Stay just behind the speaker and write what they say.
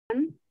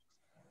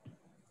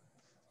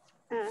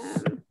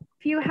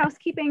Few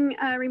housekeeping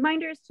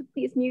reminders to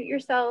please mute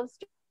yourselves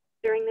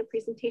during the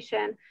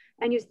presentation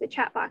and use the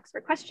chat box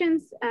for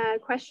questions.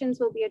 Questions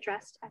will be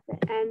addressed at the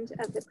end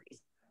of the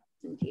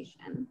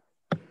presentation.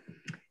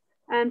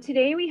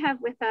 Today we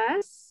have with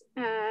us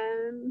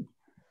Dr.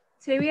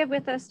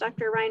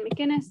 Ryan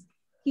McGinnis.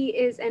 He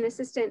is an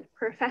assistant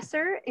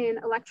professor in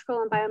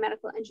electrical and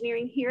biomedical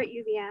engineering here at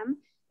UVM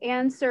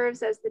and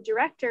serves as the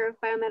director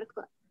of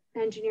biomedical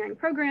engineering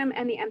program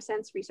and the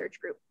MSense research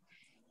group.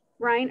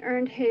 Ryan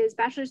earned his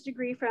bachelor's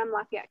degree from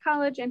Lafayette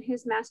College and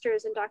his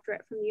master's and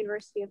doctorate from the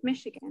University of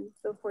Michigan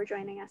before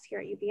joining us here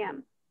at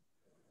UVM.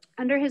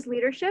 Under his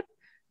leadership,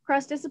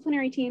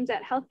 cross-disciplinary teams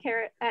at health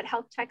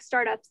tech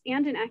startups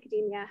and in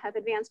academia have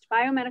advanced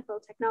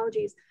biomedical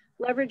technologies,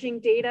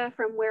 leveraging data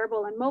from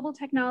wearable and mobile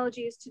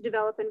technologies to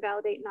develop and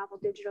validate novel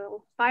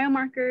digital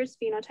biomarkers,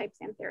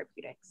 phenotypes, and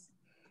therapeutics.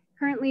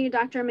 Currently,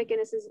 Dr.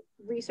 McGinnis's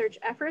research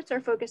efforts are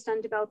focused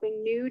on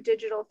developing new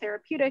digital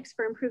therapeutics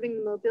for improving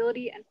the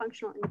mobility and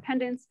functional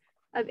independence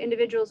of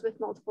individuals with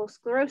multiple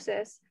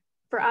sclerosis,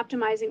 for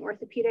optimizing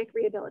orthopedic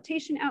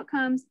rehabilitation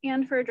outcomes,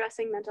 and for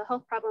addressing mental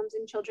health problems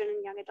in children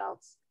and young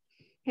adults.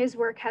 His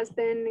work has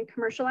been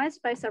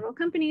commercialized by several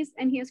companies,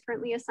 and he is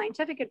currently a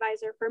scientific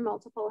advisor for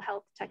multiple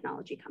health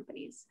technology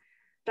companies.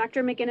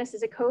 Dr. McGinnis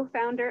is a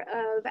co-founder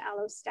of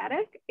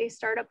Allostatic, a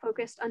startup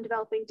focused on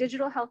developing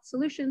digital health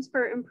solutions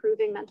for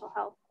improving mental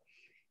health.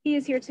 He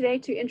is here today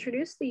to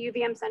introduce the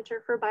UVM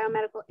Center for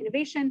Biomedical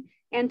Innovation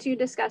and to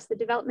discuss the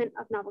development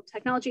of novel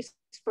technologies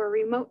for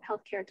remote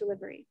healthcare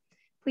delivery.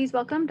 Please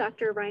welcome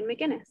Dr. Ryan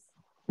McGinnis.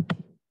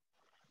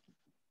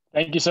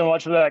 Thank you so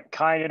much for that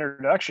kind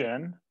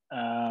introduction.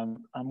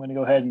 I'm going to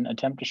go ahead and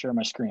attempt to share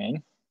my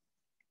screen.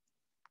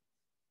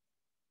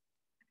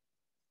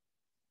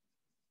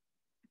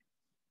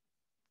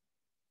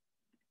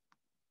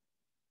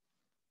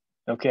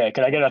 Okay,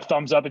 can I get a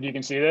thumbs up if you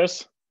can see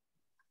this?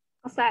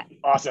 All set.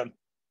 Awesome.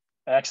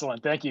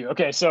 Excellent, thank you.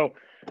 Okay, so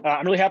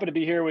I'm really happy to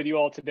be here with you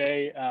all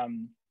today.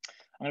 I'm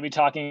going to be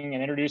talking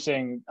and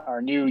introducing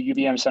our new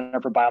UVM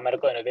Center for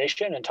Biomedical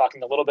Innovation and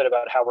talking a little bit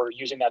about how we're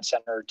using that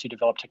center to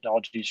develop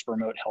technologies for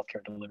remote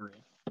healthcare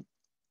delivery.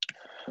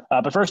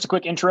 But first, a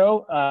quick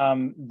intro.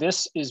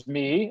 This is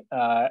me.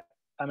 I'm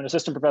an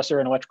assistant professor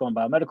in electrical and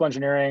biomedical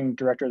engineering,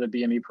 director of the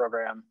BME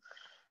program.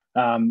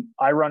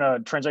 I run a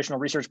translational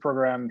research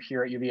program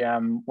here at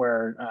UVM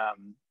where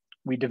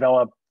we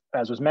develop,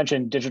 as was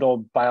mentioned,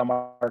 digital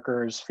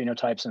biomarkers,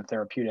 phenotypes, and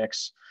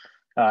therapeutics.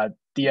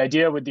 The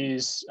idea with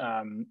these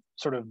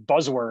sort of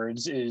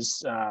buzzwords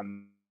is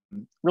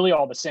really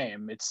all the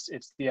same. It's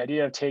the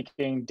idea of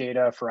taking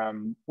data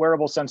from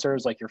wearable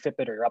sensors like your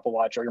Fitbit or your Apple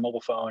Watch or your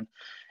mobile phone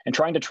and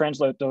trying to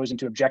translate those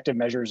into objective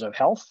measures of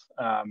health,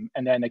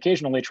 and then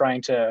occasionally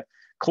trying to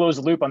close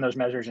the loop on those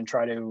measures and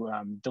try to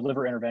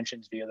deliver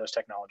interventions via those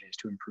technologies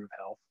to improve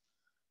health.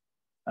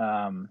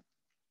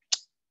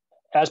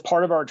 As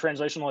part of our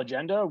translational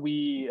agenda,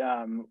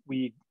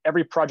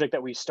 every project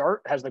that we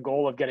start has the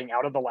goal of getting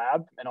out of the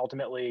lab and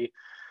ultimately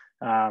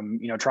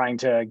trying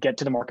to get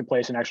to the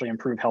marketplace and actually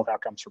improve health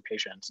outcomes for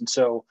patients. And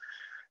so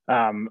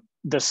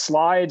the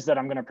slides that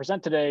I'm going to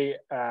present today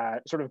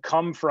sort of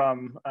come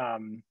from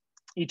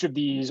each of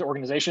these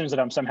organizations that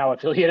I'm somehow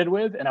affiliated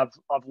with, and I've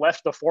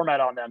left the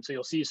format on them. So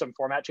you'll see some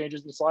format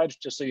changes in the slides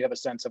just so you have a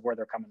sense of where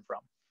they're coming from.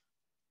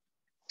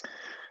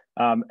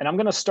 And I'm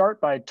going to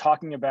start by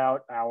talking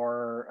about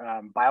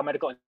our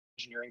biomedical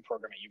engineering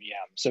program at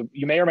UVM. So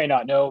you may or may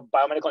not know,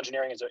 biomedical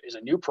engineering is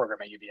a new program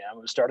at UVM.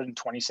 It was started in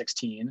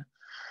 2016.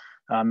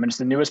 And it's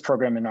the newest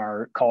program in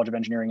our College of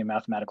Engineering and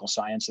Mathematical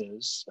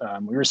Sciences.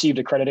 We received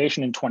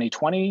accreditation in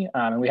 2020,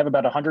 and we have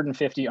about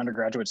 150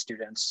 undergraduate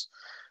students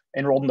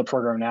enrolled in the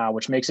program now,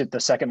 which makes it the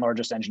second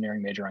largest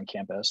engineering major on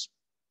campus.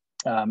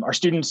 Our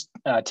students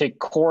take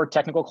core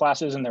technical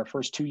classes in their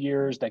first 2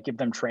 years that give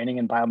them training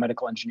in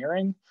biomedical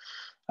engineering.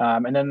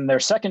 And then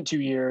their second 2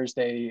 years,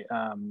 they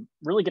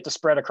really get to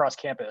spread across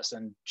campus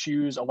and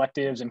choose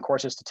electives and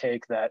courses to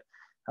take that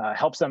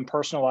helps them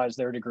personalize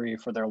their degree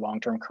for their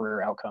long-term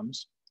career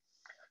outcomes.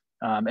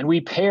 And we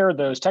pair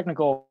those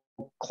technical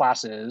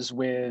classes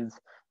with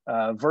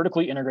a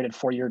vertically integrated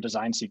 4-year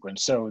design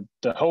sequence. So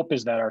the hope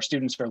is that our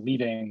students are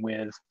leaving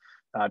with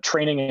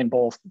training in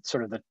both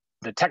sort of the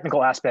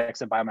technical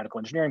aspects of biomedical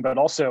engineering, but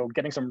also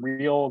getting some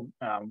real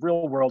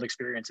world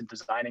experience in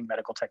designing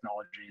medical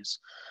technologies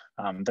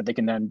that they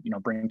can then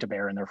bring to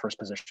bear in their first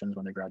positions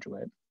when they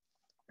graduate.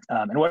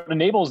 And what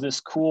enables this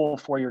cool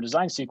 4-year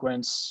design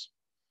sequence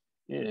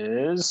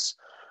is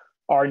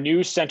our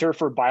new Center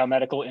for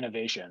Biomedical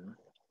Innovation.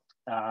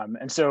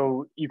 And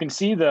so you can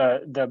see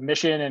the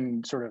mission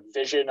and sort of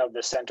vision of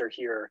the center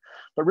here,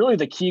 but really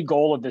the key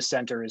goal of this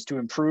center is to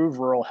improve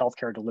rural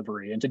healthcare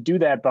delivery, and to do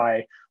that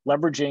by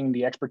leveraging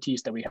the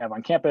expertise that we have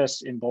on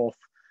campus in both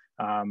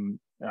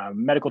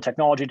medical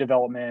technology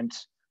development,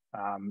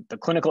 the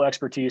clinical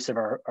expertise of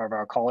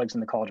our colleagues in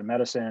the College of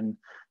Medicine,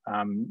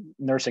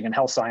 nursing and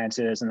health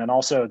sciences, and then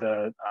also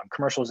the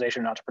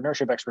commercialization and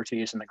entrepreneurship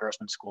expertise in the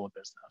Grossman School of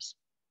Business.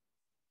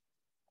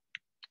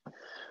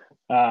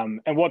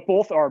 And what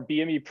both our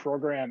BME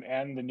program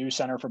and the new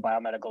Center for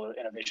Biomedical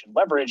Innovation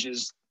leverage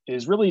is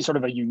really sort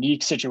of a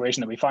unique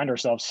situation that we find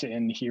ourselves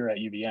in here at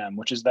UVM,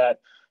 which is that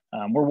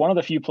we're one of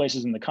the few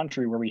places in the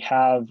country where we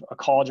have a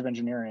College of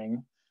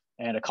Engineering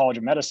and a College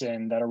of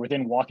Medicine that are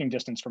within walking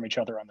distance from each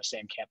other on the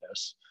same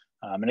campus.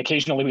 And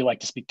occasionally we like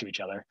to speak to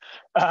each other.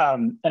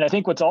 And I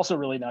think what's also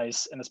really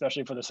nice, and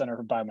especially for the Center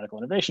for Biomedical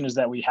Innovation, is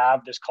that we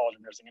have this College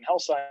of Nursing and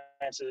Health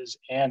Sciences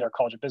and our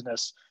College of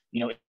Business,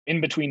 in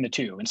between the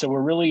two. And so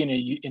we're really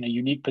in a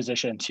unique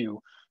position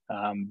to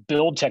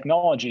build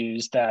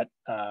technologies that,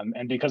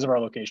 and because of our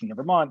location in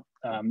Vermont,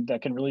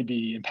 that can really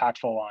be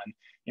impactful on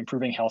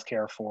improving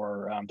healthcare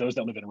for those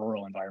that live in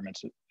rural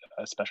environments,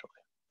 especially.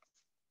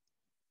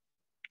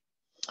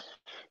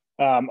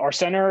 Our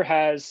center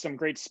has some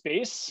great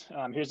space.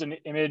 Here's an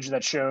image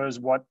that shows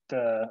what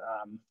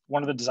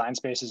one of the design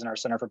spaces in our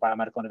Center for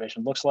Biomedical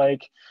Innovation looks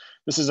like.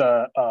 This is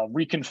a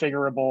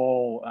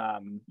reconfigurable,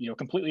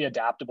 completely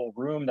adaptable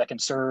room that can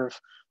serve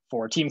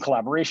for team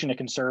collaboration. It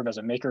can serve as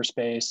a maker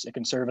space. It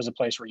can serve as a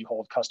place where you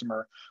hold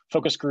customer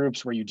focus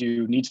groups, where you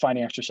do needs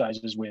finding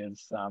exercises with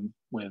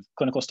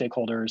clinical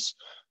stakeholders.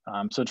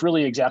 So it's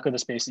really exactly the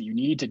space that you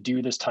need to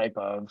do this type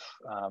of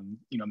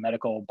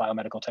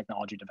biomedical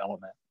technology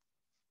development.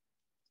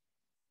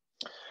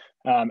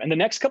 And the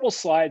next couple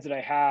slides that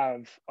I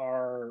have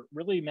are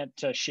really meant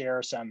to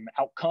share some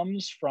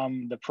outcomes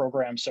from the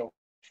program so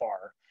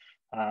far.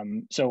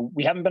 So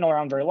we haven't been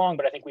around very long,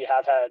 but I think we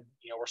have had,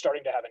 we're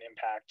starting to have an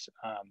impact,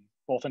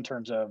 both in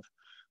terms of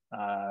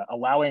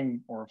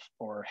allowing or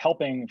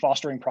helping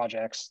fostering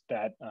projects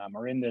that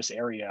are in this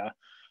area,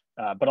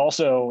 but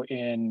also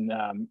in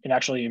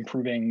actually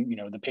improving,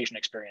 the patient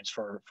experience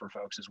for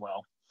folks as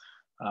well.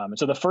 And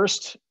so the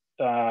first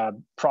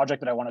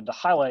project that I wanted to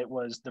highlight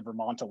was the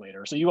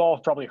Vermontilator. So you all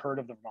have probably heard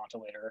of the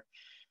Vermontilator.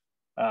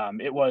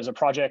 It was a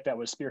project that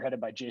was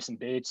spearheaded by Jason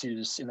Bates,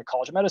 who's in the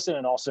College of Medicine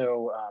and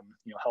also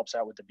helps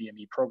out with the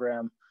BME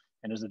program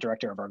and is the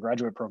director of our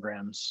graduate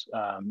programs.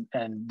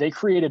 And they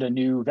created a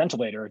new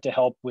ventilator to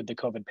help with the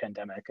COVID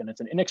pandemic. And it's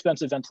an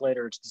inexpensive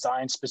ventilator. It's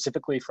designed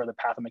specifically for the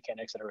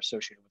pathomechanics that are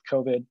associated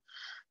with COVID.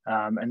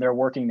 And they're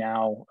working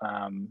now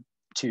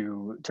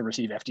to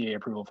receive FDA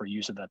approval for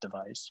use of that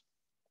device.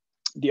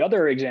 The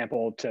other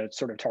example to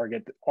sort of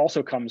target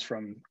also comes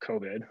from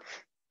COVID.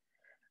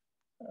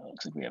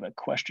 Looks like we have a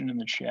question in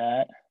the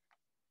chat.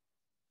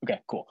 Okay,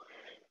 cool.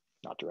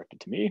 Not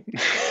directed to me.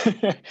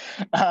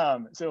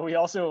 So we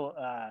also,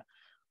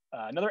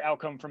 another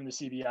outcome from the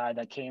CBI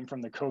that came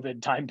from the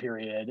COVID time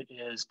period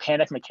is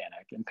Panic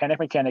Mechanic. And Panic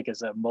Mechanic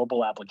is a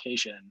mobile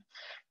application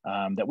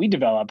that we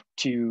developed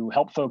to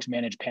help folks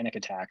manage panic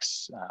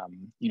attacks,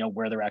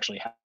 where they're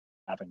actually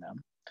having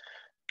them.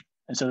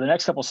 And so the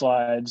next couple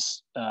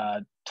slides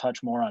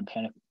touch more on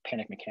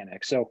panic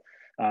mechanics. So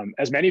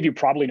as many of you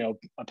probably know,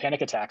 a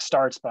panic attack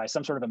starts by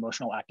some sort of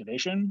emotional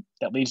activation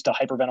that leads to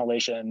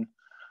hyperventilation,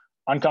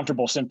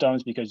 uncomfortable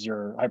symptoms because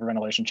your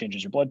hyperventilation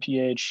changes your blood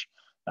pH.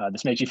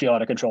 This makes you feel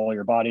out of control of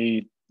your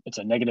body. It's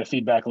a negative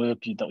feedback loop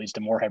that leads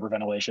to more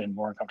hyperventilation,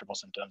 more uncomfortable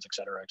symptoms, et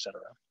cetera, et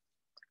cetera.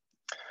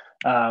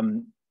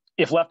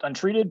 If left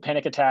untreated,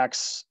 panic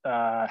attacks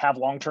have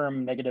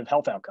long-term negative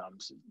health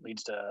outcomes. It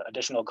leads to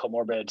additional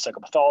comorbid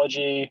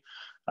psychopathology,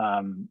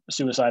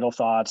 suicidal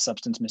thoughts,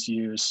 substance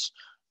misuse,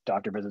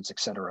 doctor visits, et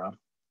cetera.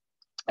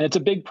 And it's a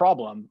big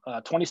problem.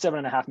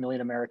 27.5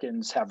 million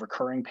Americans have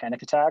recurring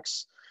panic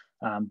attacks,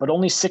 but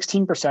only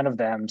 16% of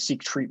them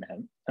seek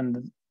treatment.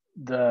 And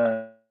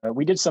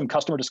we did some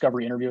customer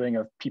discovery interviewing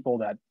of people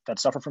that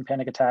suffer from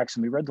panic attacks,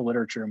 and we read the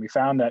literature, and we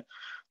found that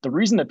the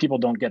reason that people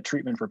don't get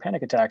treatment for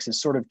panic attacks is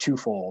sort of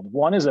twofold.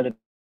 One is that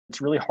it's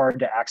really hard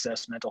to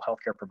access mental health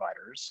care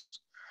providers.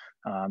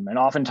 And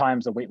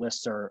oftentimes the wait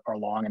lists are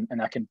long, and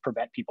that can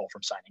prevent people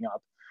from signing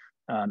up.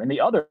 And the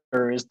other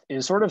is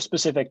sort of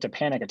specific to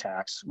panic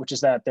attacks, which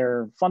is that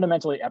they're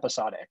fundamentally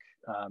episodic.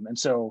 And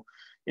so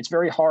it's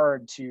very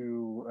hard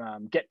to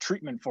get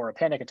treatment for a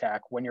panic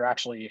attack when you're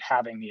actually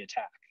having the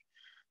attack.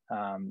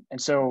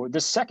 And so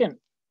this second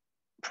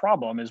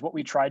problem is what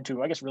we tried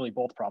to, I guess really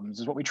both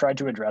problems, is what we tried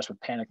to address with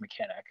Panic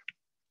Mechanic.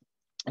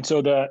 And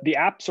so the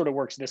app sort of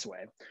works this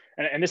way.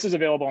 And this is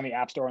available on the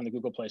App Store and the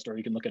Google Play Store.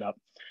 You can look it up.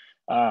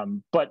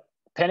 But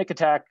panic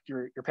attack,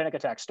 your panic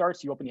attack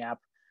starts, you open the app,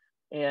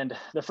 and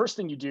the first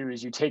thing you do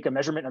is you take a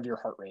measurement of your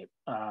heart rate.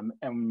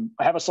 And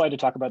I have a slide to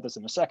talk about this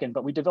in a second,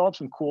 but we developed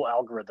some cool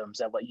algorithms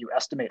that let you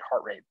estimate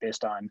heart rate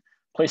based on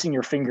placing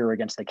your finger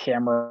against the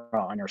camera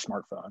on your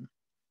smartphone.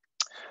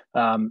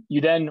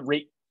 You then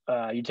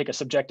you take a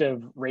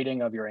subjective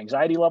rating of your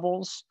anxiety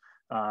levels,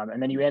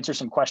 and then you answer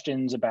some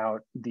questions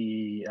about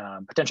the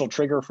potential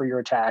trigger for your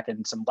attack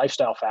and some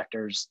lifestyle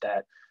factors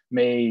that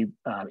may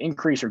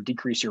increase or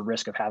decrease your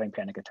risk of having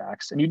panic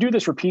attacks. And you do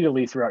this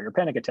repeatedly throughout your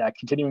panic attack,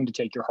 continuing to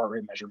take your heart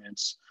rate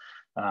measurements,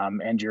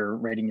 and you're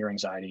rating your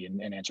anxiety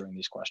and answering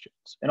these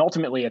questions. And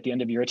ultimately, at the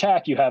end of your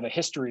attack, you have a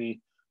history,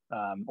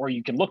 or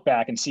you can look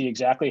back and see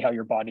exactly how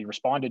your body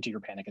responded to your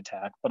panic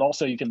attack, but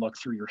also you can look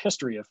through your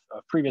history of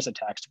previous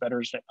attacks to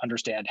better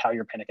understand how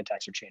your panic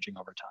attacks are changing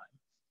over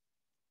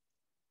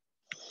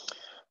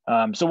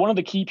So one of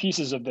the key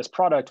pieces of this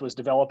product was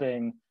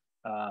developing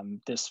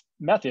this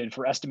method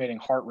for estimating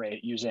heart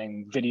rate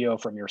using video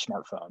from your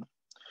smartphone.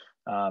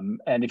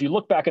 And if you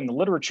look back in the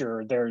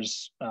literature,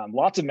 there's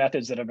lots of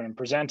methods that have been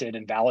presented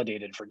and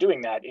validated for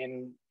doing that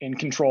in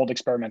controlled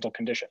experimental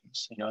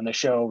conditions. And they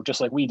show,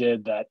 just like we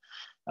did, that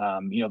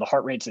the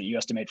heart rates that you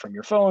estimate from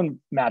your phone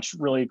match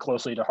really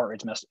closely to heart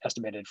rates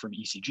estimated from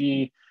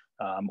ECG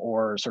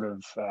or sort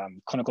of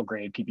clinical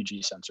grade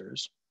PPG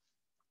sensors.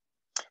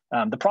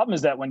 The problem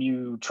is that when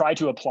you try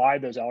to apply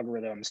those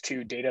algorithms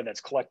to data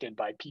that's collected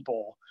by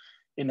people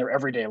in their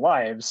everyday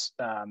lives,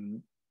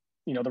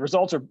 the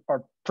results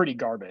are pretty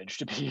garbage,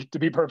 to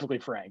be perfectly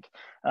frank.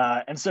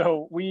 And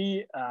so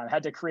we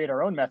had to create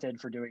our own method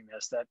for doing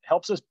this that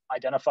helps us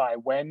identify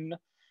when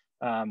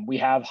we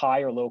have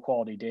high or low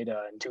quality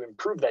data, and to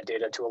improve that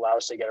data to allow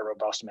us to get a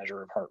robust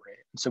measure of heart rate.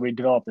 And so we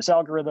developed this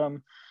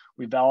algorithm.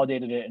 We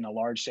validated it in a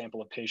large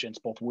sample of patients,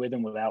 both with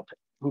and without,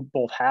 who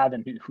both have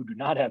and who do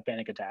not have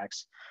panic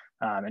attacks,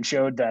 and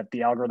showed that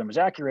the algorithm was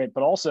accurate,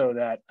 but also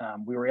that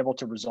we were able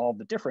to resolve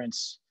the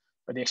difference,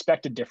 or the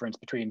expected difference,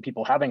 between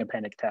people having a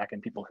panic attack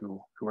and people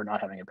who are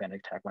not having a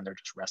panic attack when they're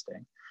just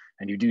resting.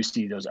 And you do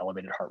see those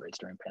elevated heart rates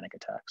during panic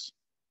attacks.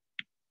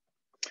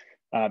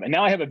 And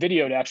now I have a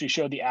video to actually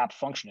show the app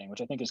functioning,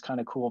 which I think is kind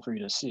of cool for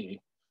you to see.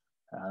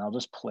 And I'll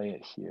just play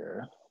it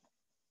here.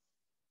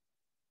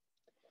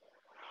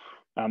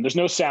 There's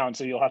no sound,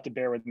 so you'll have to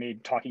bear with me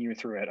talking you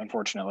through it,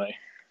 unfortunately.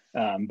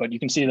 But you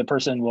can see the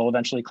person will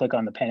eventually click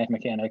on the Panic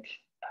Mechanic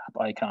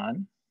app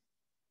icon,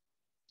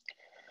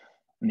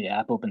 and the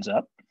app opens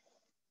up.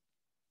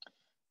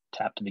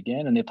 Tap to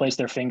begin, and they place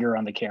their finger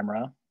on the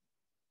camera.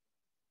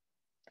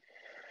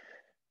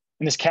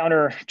 And this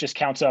counter just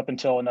counts up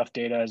until enough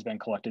data has been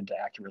collected to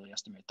accurately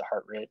estimate the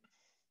heart rate.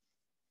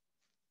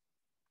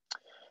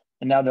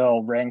 And now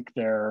they'll rank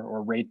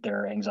or rate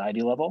their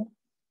anxiety level.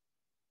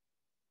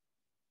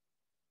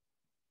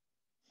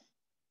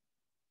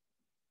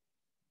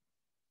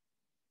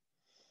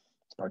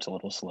 This part's a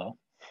little slow.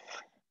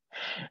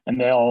 And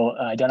they'll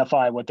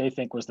identify what they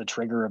think was the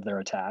trigger of their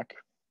attack.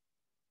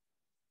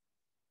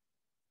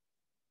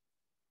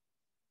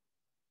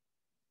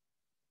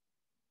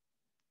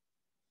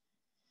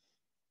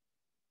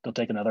 They'll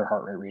take another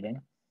heart rate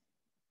reading.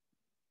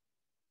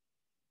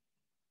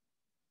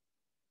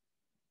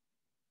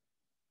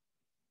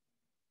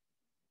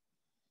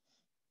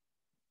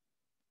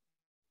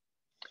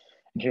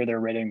 And here they're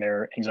rating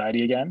their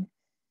anxiety again.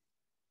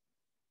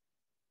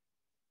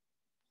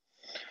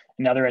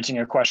 And now they're answering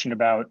a question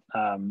about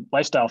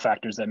lifestyle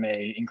factors that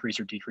may increase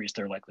or decrease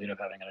their likelihood of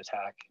having an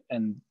attack.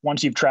 And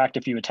once you've tracked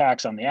a few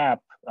attacks on the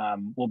app,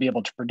 we'll be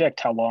able to predict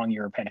how long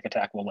your panic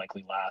attack will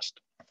likely last.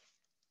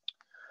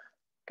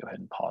 Go ahead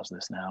and pause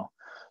this now.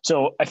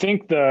 So I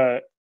think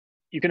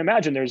you can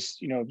imagine there's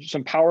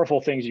some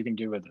powerful things you can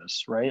do with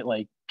this, right?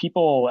 Like,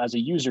 people as a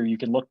user, you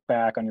can look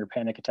back on your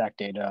panic attack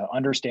data,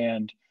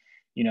 understand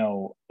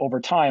over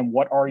time,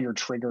 what are your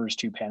triggers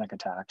to panic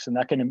attacks? And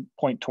that can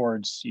point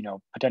towards,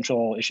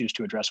 potential issues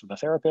to address with a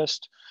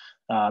therapist.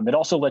 It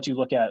also lets you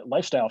look at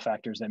lifestyle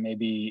factors that may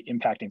be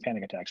impacting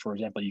panic attacks. For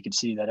example, you can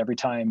see that every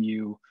time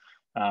you,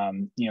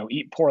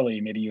 eat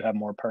poorly, maybe you have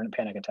more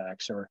panic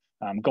attacks, or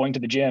going to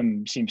the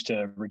gym seems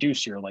to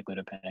reduce your likelihood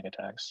of panic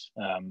attacks.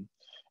 And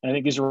I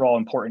think these are all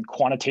important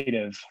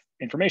quantitative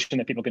information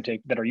that people can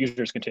take, that our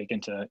users can take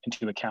into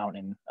account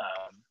in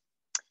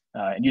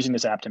and using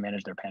this app to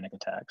manage their panic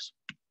attacks.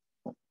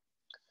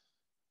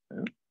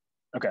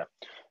 Okay,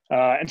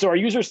 and so our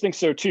users think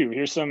so too.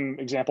 Here's some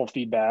example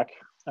feedback.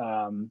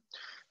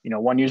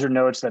 One user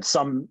notes that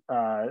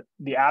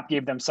the app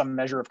gave them some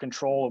measure of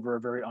control over a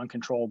very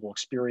uncontrollable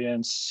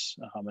experience.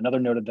 Another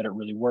noted that it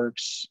really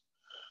works.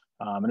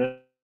 And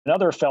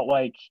another felt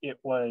like it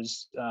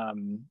was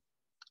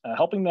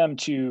helping them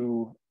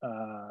to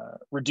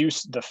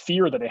reduce the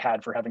fear that they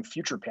had for having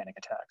future panic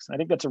attacks. And I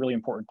think that's a really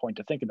important point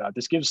to think about.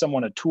 This gives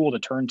someone a tool to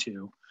turn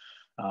to,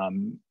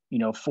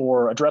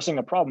 for addressing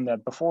a problem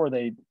that before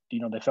they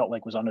felt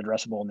like was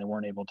unaddressable and they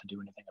weren't able to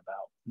do anything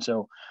about. And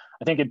so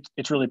I think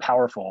it's really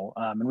powerful.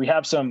 And we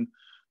have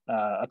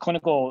a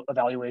clinical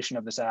evaluation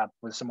of this app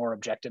with some more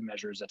objective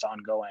measures that's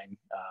ongoing.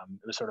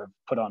 It was sort of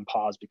put on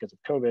pause because of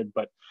COVID,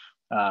 but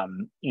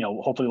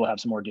hopefully we'll have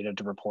some more data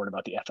to report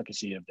about the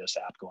efficacy of this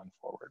app going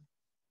forward.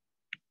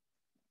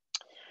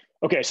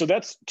 Okay, so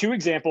that's two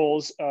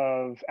examples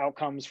of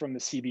outcomes from the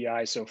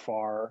CBI so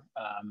far.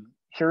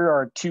 Here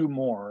are two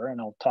more, and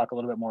I'll talk a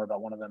little bit more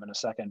about one of them in a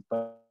second.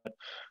 But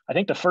I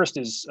think the first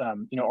is,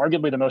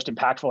 arguably the most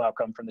impactful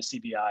outcome from the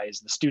CBI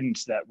is the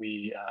students that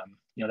we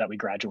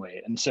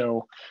graduate. And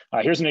so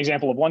here's an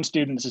example of one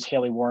student. This is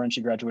Haley Warren.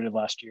 She graduated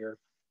last year.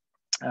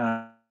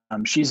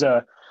 She's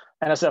a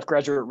NSF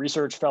graduate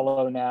research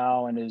fellow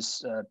now and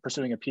is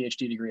pursuing a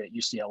PhD degree at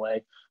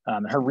UCLA.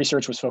 Her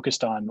research was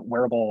focused on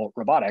wearable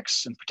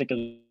robotics, and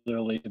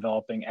particularly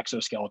developing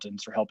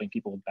exoskeletons for helping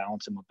people with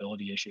balance and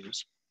mobility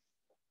issues.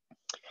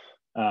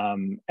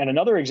 And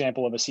another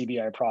example of a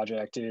CBI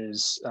project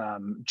is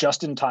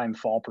just-in-time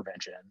fall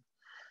prevention.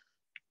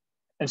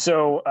 And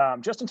so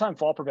just-in-time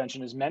fall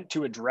prevention is meant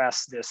to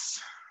address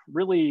this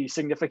really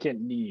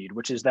significant need,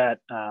 which is that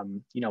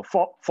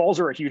falls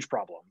are a huge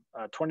problem.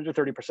 20 to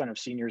 30% of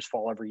seniors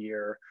fall every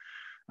year.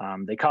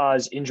 They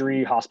cause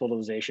injury,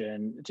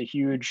 hospitalization. It's a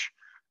huge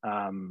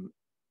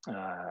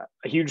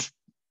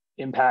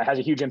impact, has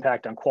a huge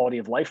impact on quality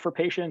of life for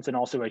patients, and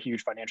also a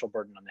huge financial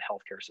burden on the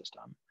healthcare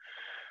system.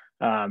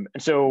 And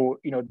so,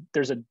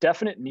 there's a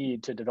definite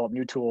need to develop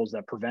new tools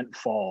that prevent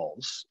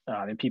falls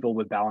in people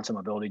with balance and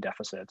mobility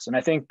deficits. And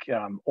I think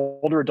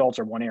older adults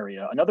are one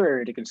area. Another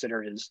area to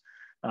consider is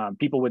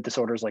people with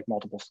disorders like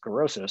multiple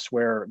sclerosis,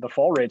 where the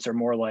fall rates are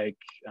more like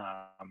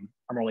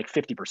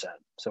 50%.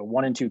 So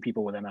 1 in 2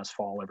 people with MS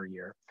fall every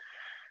year.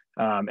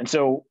 And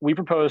so we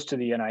proposed to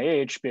the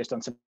NIH, based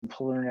on some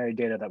preliminary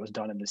data that was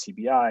done in the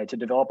CBI, to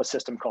develop a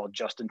system called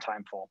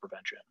just-in-time fall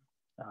prevention.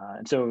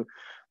 And so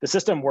the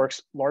system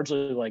works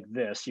largely like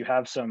this. You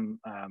have some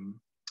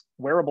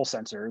wearable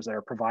sensors that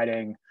are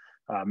providing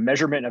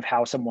measurement of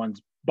how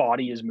someone's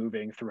body is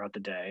moving throughout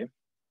the day.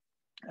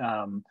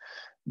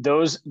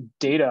 Those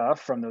data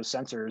from those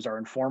sensors are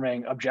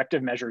informing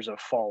objective measures of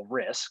fall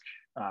risk.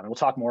 We'll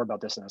talk more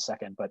about this in a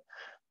second, but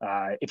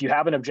if you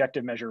have an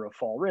objective measure of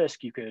fall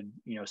risk, you could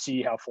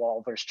see how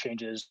fall risk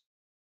changes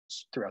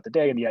throughout the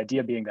day. And the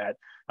idea being that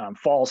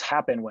falls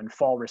happen when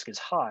fall risk is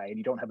high and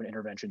you don't have an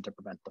intervention to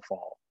prevent the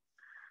fall.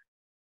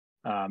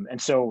 And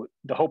so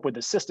the hope with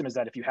the system is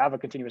that if you have a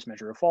continuous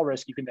measure of fall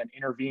risk, you can then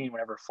intervene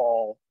whenever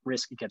fall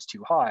risk gets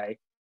too high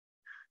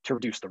to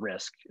reduce the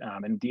risk.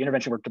 And the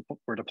intervention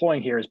we're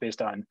deploying here is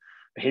based on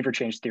behavior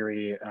change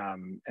theory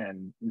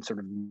and sort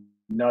of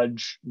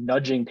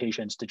nudging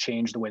patients to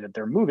change the way that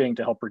they're moving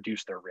to help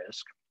reduce their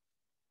risk.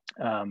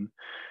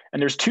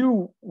 And there's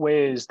 2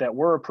 ways that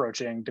we're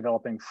approaching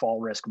developing fall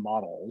risk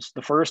models.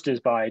 The first is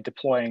by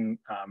deploying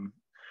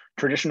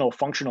traditional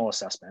functional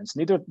assessments.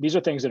 And these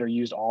are things that are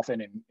used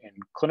often in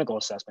clinical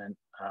assessment,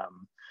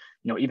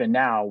 even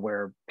now,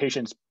 where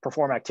patients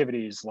perform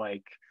activities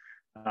like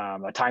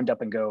a timed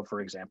up and go,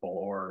 for example,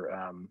 or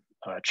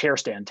a chair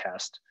stand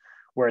test,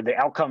 where the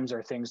outcomes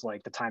are things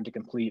like the time to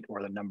complete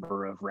or the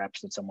number of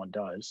reps that someone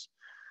does.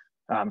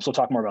 So we'll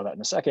talk more about that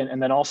in a second.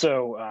 And then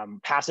also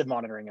passive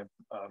monitoring of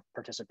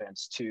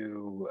participants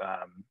to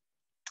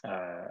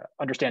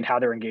understand how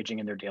they're engaging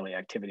in their daily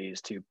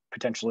activities to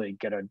potentially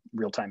get a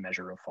real-time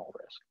measure of fall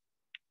risk.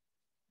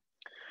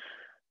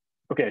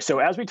 Okay, so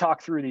as we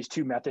talk through these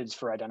 2 methods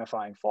for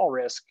identifying fall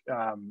risk,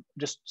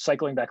 just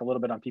cycling back a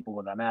little bit on people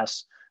with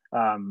MS,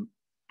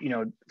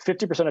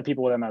 50% of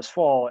people with MS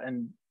fall,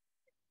 and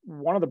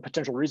one of the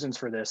potential reasons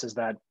for this is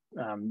that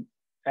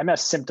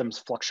MS symptoms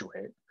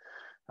fluctuate.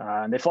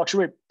 And they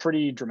fluctuate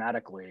pretty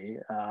dramatically,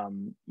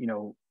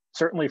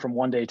 certainly from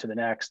one day to the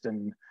next,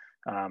 and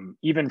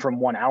even from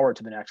 1 hour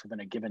to the next within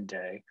a given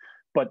day.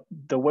 But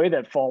the way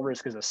that fall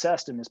risk is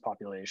assessed in this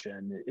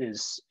population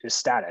is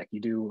static.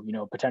 You do,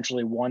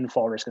 potentially 1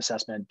 fall risk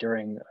assessment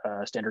during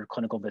a standard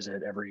clinical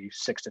visit every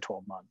 6 to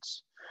 12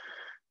 months.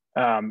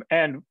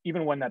 And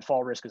even when that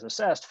fall risk is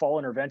assessed, fall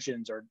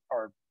interventions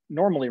are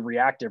normally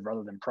reactive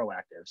rather than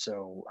proactive.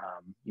 So,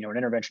 an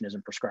intervention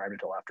isn't prescribed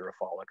until after a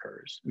fall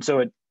occurs. And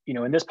so,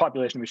 in this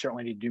population, we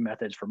certainly need to do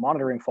methods for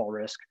monitoring fall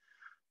risk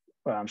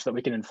so that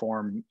we can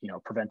inform,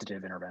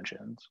 preventative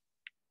interventions.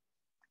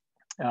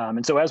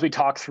 And so as we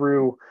talk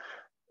through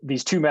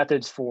these 2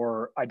 methods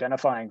for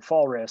identifying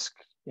fall risk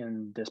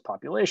in this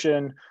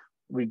population,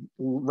 we're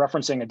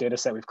referencing a data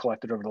set we've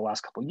collected over the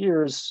last couple of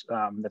years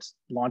that's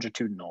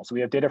longitudinal. So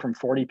we have data from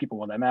 40 people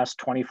with MS,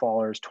 20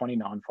 fallers, 20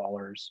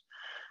 non-fallers.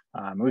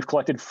 We've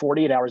collected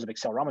 48 hours of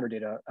accelerometer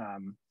data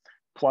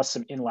plus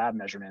some in-lab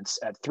measurements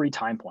at 3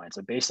 time points: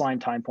 a baseline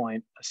time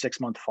point, a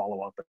 6-month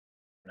follow-up,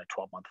 and a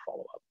 12-month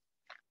follow-up.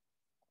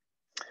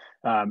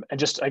 And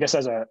just, I guess,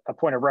 as a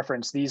point of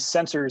reference, these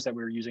sensors that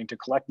we were using to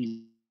collect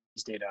these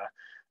data,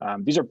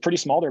 these are pretty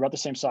small. They're about the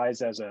same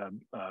size as a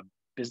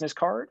business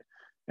card.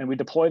 And we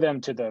deploy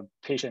them to the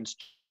patient's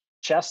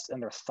chest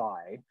and their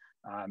thigh.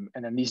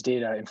 And then these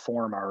data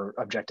inform our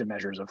objective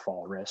measures of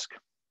fall risk.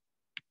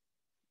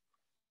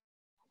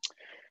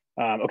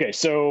 Okay,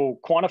 so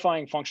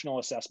quantifying functional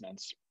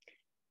assessments.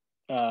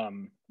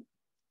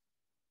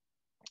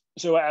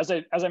 So as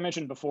I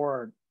mentioned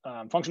before,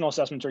 functional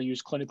assessments are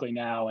used clinically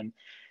now, and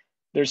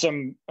there's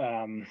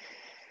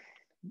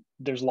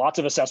lots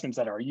of assessments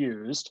that are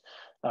used,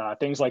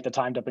 things like the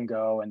timed up and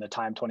go and the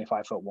timed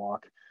 25-foot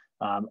walk.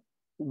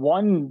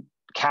 One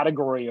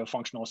category of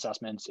functional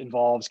assessments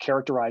involves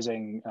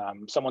characterizing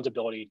someone's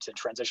ability to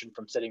transition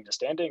from sitting to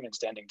standing and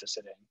standing to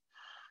sitting.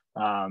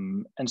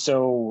 And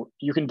so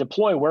you can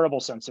deploy wearable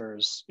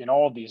sensors in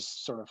all of these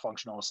sort of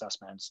functional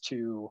assessments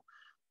to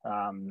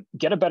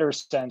get a better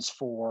sense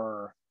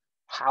for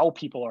how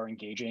people are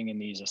engaging in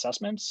these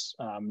assessments,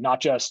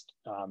 not just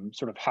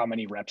sort of how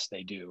many reps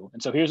they do.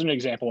 And so here's an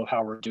example of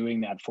how we're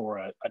doing that for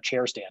a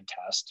chair stand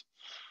test.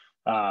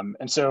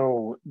 And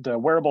so the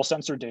wearable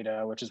sensor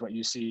data, which is what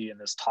you see in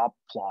this top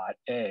plot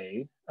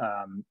A,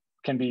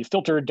 can be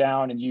filtered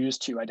down and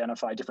used to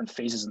identify different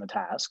phases in the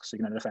task. So you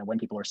can identify when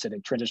people are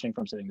transitioning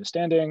from sitting to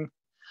standing,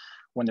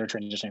 when they're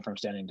transitioning from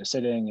standing to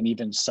sitting, and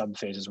even sub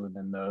phases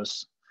within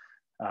those.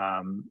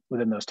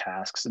 within those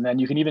tasks. And then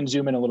you can even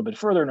zoom in a little bit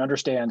further and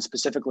understand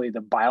specifically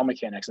the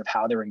biomechanics of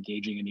how they're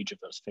engaging in each of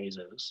those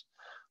phases.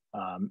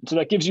 So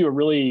that gives you a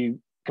really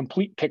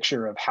complete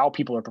picture of how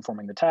people are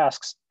performing the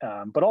tasks,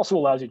 but also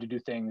allows you to do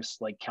things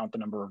like count the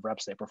number of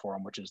reps they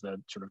perform, which is the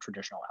sort of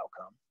traditional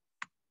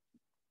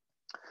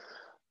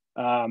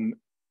outcome.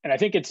 And I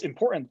think it's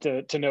important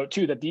to note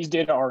too that these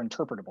data are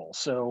interpretable.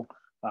 So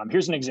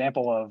here's an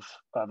example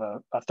of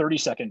a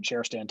 30-second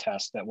chair stand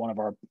test that one of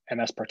our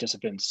MS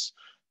participants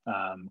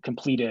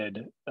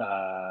completed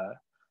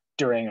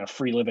during a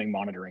free living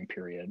monitoring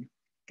period.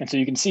 And so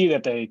you can see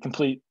that they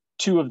complete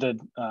 2 of the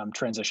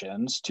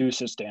transitions, 2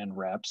 sit-stand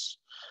reps,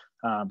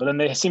 but then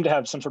they seem to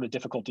have some sort of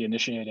difficulty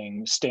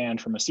initiating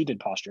stand from a seated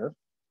posture.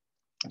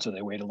 And so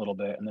they wait a little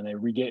bit and then they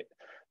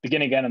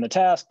begin again in the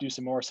task, do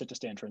some more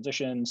sit-to-stand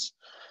transitions.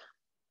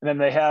 And then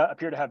they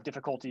appear to have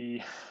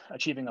difficulty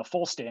achieving a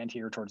full stand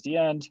here towards the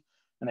end,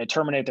 and they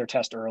terminate their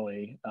test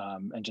early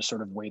and just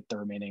sort of wait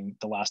the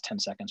last 10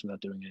 seconds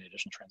without doing any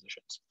additional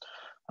transitions.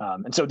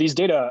 And so these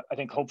data, I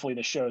think hopefully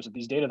this shows that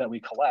these data that we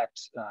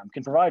collect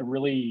can provide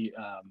really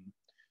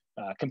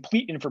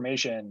complete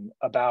information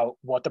about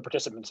what the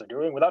participants are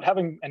doing without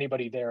having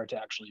anybody there to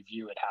actually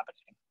view it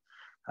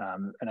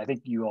happening. And I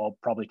think you all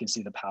probably can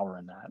see the power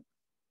in that.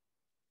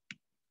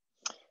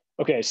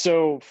 Okay,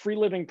 so free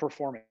living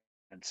performance.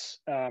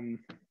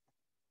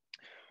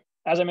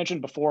 As I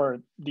mentioned before,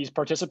 these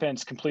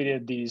participants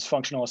completed these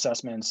functional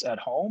assessments at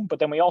home, but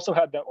then we also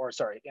had them,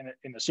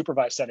 in the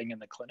supervised setting in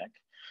the clinic.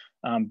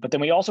 But then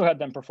we also had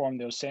them perform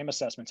those same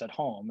assessments at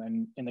home.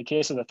 And in the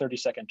case of the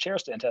 30-second chair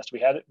stand test,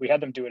 we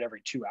had them do it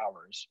every 2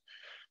 hours.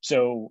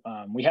 So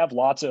we have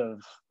lots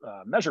of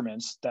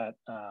measurements that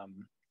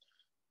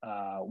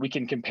we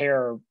can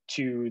compare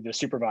to the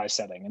supervised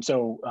setting. And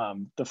so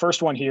the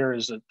first one here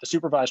is the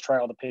supervised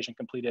trial the patient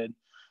completed.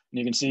 And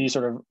you can see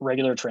sort of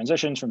regular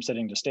transitions from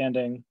sitting to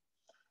standing.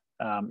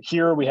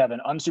 Here we have an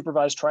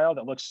unsupervised trial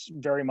that looks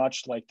very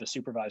much like the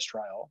supervised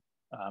trial.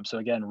 So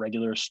again,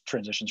 regular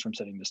transitions from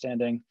sitting to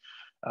standing.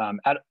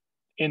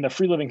 In the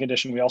free living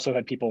condition, we also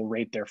had people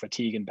rate their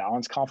fatigue and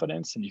balance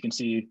confidence. And you can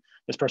see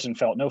this person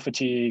felt no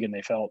fatigue and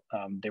they felt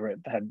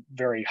had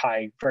very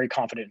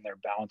confident in their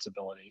balance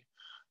ability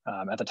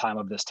at the time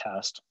of this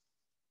test.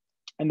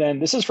 And then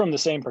this is from the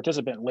same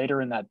participant later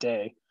in that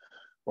day,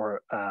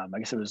 or I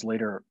guess it was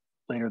later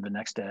the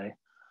next day.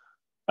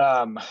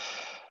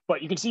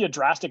 But you can see a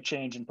drastic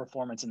change in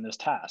performance in this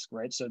task,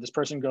 right? So this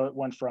person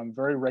went from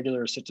very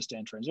regular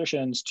sit-to-stand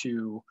transitions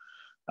to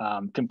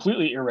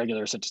completely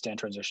irregular sit-to-stand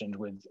transitions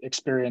with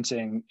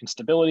experiencing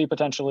instability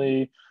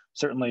potentially,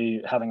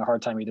 certainly having a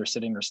hard time either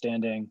sitting or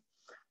standing.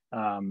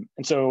 And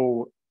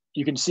so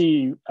you can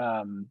see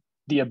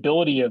the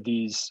ability of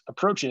these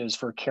approaches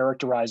for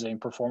characterizing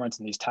performance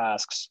in these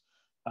tasks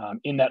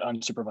in that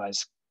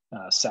unsupervised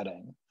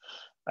setting.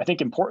 I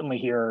think importantly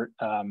here,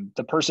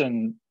 the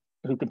person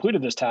who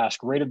completed this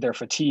task rated their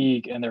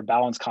fatigue and their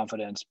balance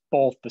confidence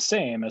both the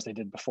same as they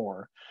did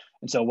before.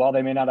 And so while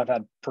they may not have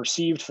had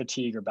perceived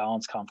fatigue or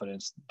balance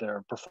confidence,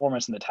 their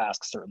performance in the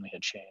task certainly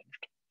had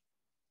changed.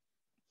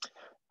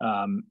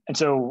 And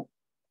so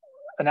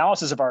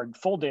analysis of our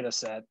full data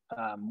set,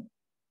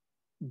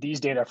 these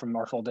data from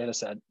our full data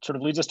set sort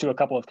of leads us to a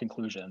couple of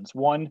conclusions.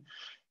 One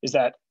is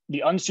that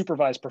the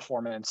unsupervised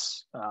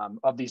performance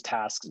of these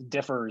tasks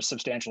differs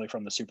substantially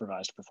from the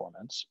supervised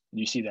performance.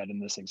 You see that in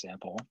this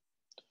example.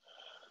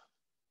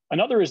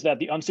 Another is that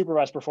the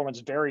unsupervised performance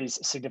varies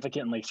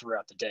significantly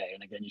throughout the day.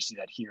 And again, you see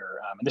that here.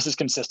 And this is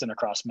consistent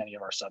across many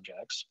of our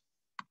subjects.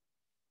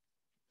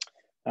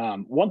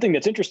 One thing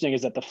that's interesting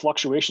is that the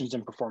fluctuations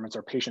in performance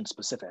are patient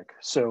specific.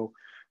 So,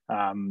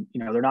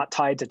 they're not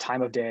tied to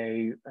time of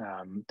day.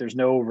 There's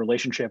no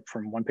relationship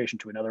from one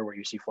patient to another where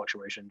you see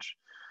fluctuations,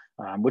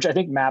 which I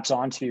think maps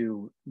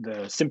onto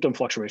the symptom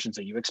fluctuations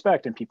that you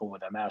expect in people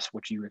with MS,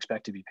 which you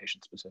expect to be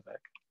patient specific.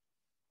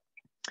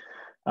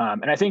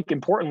 And I think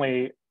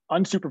importantly,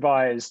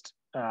 unsupervised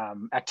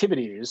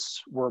activities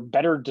were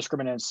better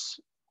discriminants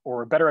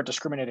or better at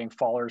discriminating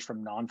fallers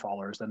from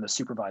non-fallers than the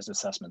supervised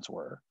assessments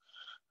were.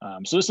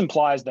 So this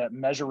implies that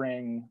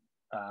measuring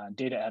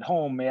data at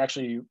home may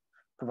actually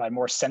provide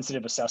more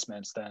sensitive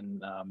assessments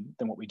than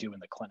what we do in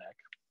the clinic.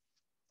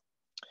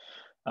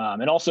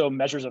 And also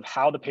measures of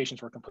how the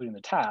patients were completing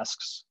the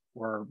tasks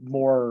were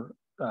more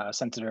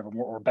sensitive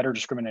or better at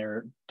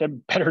discriminating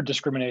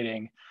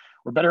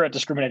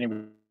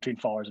between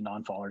fallers and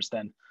non-fallers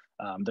than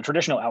the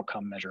traditional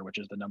outcome measure, which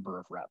is the number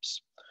of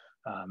reps.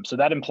 So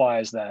that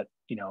implies that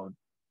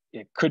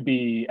it could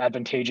be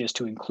advantageous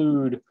to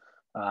include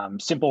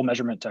simple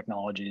measurement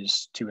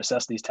technologies to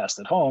assess these tests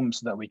at home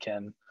so that we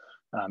can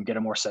get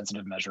a more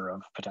sensitive measure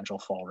of potential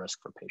fall risk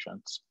for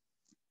patients.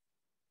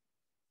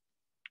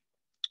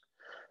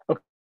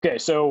 Okay,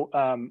 so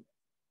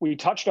we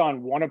touched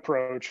on one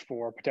approach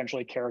for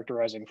potentially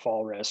characterizing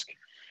fall risk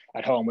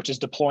at home, which is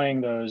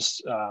deploying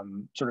those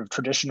sort of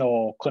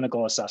traditional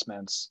clinical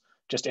assessments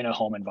just in a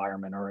home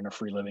environment or in a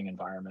free living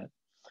environment.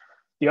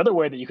 The other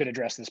way that you could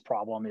address this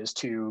problem is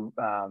to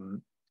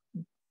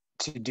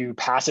do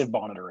passive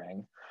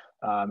monitoring.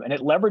 And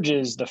it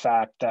leverages the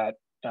fact that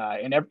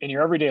in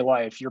your everyday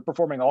life, you're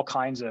performing all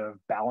kinds of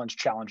balance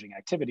challenging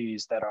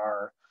activities that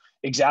are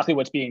exactly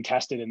what's being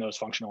tested in those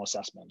functional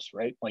assessments,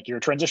 right? Like you're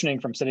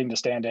transitioning from sitting to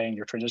standing,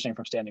 you're transitioning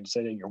from standing to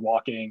sitting, you're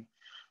walking,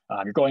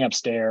 you're going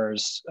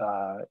upstairs.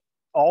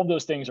 All of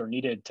those things are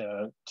needed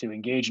to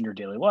engage in your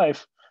daily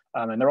life,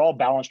 and they're all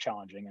balance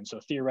challenging. And so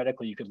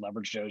theoretically, you could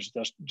leverage those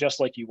just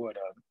like you would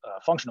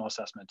a functional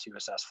assessment to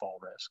assess fall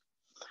risk.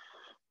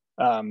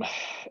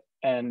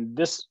 And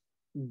this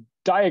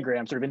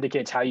diagram sort of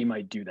indicates how you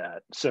might do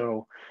that.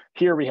 So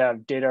here we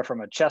have data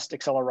from a chest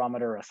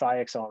accelerometer, a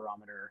thigh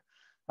accelerometer,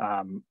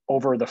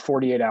 over the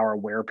 48-hour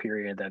wear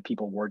period that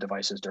people wore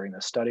devices during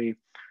this study.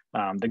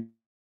 The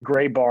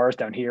gray bars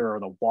down here are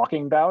the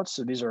walking bouts.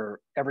 So these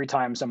are every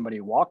time somebody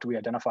walked, we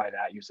identify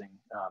that using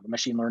the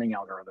machine learning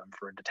algorithm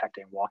for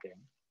detecting walking.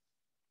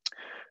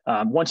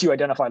 Once you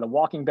identify the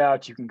walking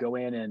bouts, you can go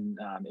in and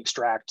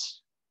extract,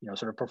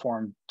 sort of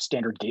perform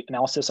standard gait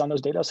analysis on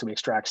those data. So we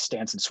extract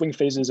stance and swing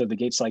phases of the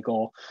gait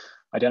cycle,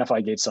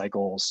 identify gait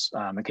cycles,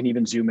 and can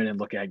even zoom in and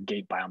look at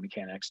gait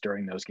biomechanics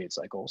during those gait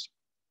cycles.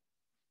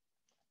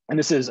 And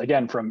this is,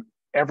 again, from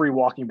every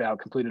walking bout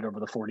completed over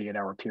the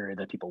 48-hour period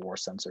that people wore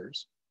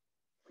sensors.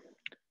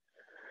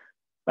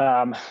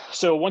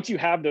 So once you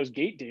have those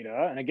gait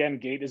data, and again,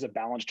 gait is a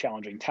balance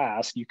challenging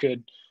task, you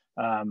could,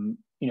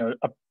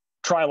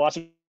 try lots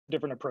of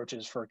different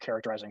approaches for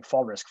characterizing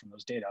fall risk from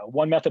those data.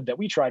 One method that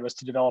we tried was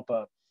to develop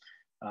a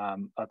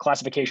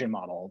classification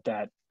model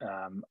that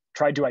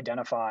tried to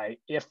identify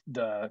if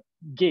the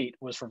gait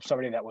was from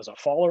somebody that was a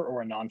faller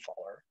or a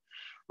non-faller,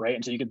 right?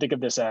 And so you can think of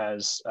this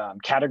as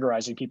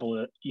categorizing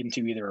people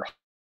into either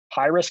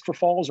high risk for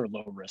falls or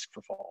low risk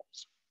for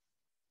falls.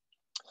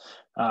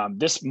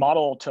 This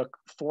model took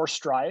 4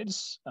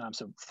 strides,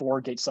 so 4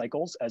 gait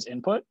cycles as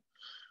input.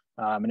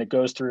 And it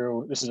goes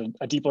through, this is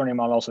a deep learning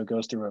model, so it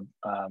goes through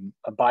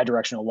a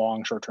bidirectional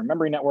long short-term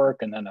memory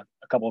network and then a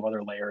couple of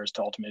other layers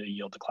to ultimately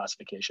yield the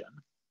classification.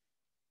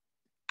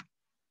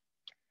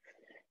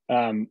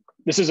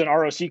 This is an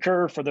ROC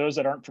curve. For those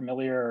that aren't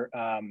familiar,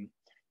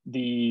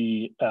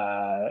 the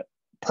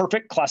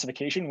perfect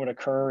classification would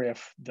occur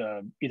if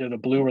either the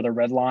blue or the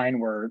red line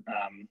were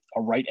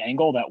a right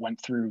angle that went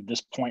through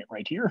this point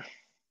right here,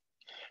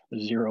 the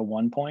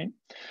 0-1 point.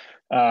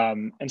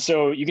 And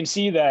so you can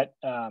see that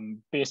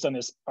based on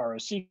this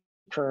ROC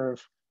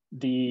curve,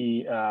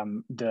 the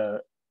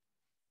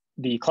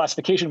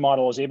classification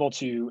model is able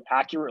to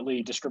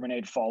accurately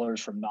discriminate fallers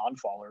from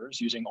non-fallers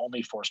using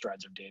only 4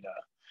 strides of data.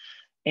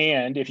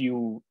 And if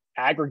you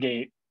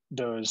aggregate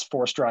those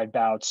 4-stride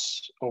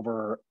bouts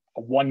over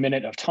 1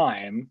 minute of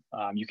time,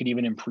 you can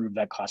even improve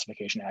that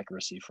classification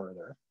accuracy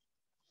further.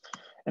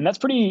 And that's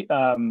pretty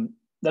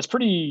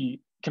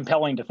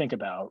compelling to think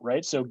about,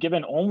 right? So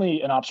given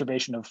only an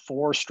observation of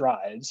 4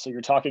 strides, so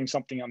you're talking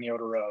something on the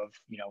order of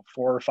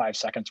 4 or 5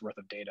 seconds worth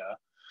of data,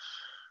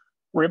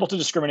 we're able to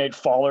discriminate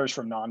fallers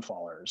from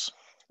non-fallers.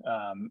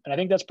 And I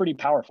think that's pretty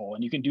powerful.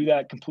 And you can do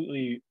that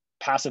completely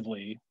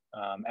passively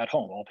at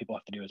home. All people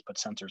have to do is put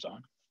sensors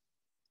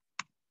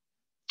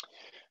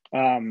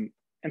on.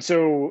 And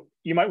so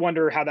you might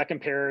wonder how that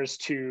compares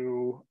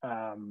to,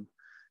 how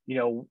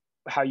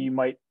you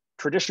might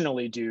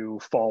traditionally do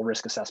fall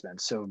risk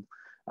assessments. So,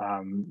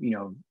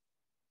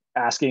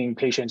 asking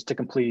patients to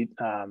complete,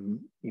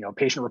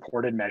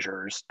 patient-reported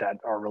measures that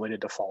are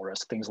related to fall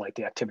risk, things like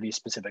the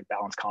activity-specific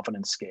balance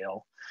confidence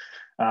scale.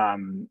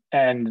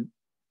 And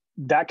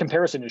that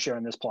comparison is shown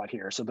in this plot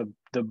here. So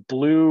the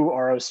blue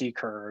ROC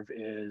curve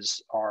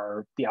is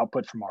the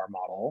output from our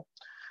model,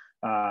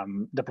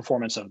 the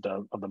performance of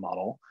the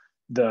model.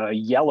 The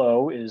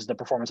yellow is the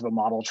performance of a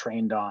model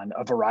trained on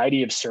a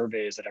variety of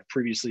surveys that have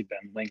previously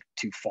been linked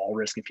to fall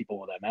risk in people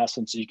with MS.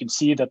 And so you can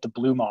see that the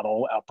blue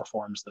model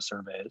outperforms the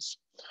surveys.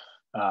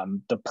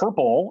 The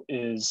purple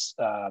is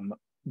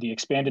the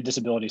expanded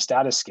disability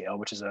status scale,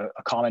 which is a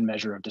common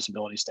measure of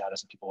disability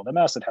status in people with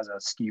MS that has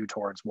a skew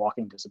towards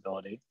walking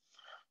disability.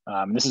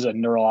 This is a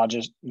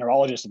neurologist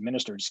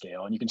administered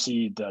scale. And you can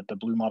see that the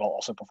blue model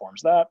also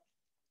performs that.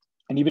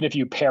 And even if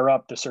you pair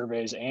up the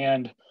surveys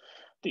and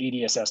the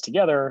EDSS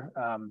together,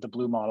 the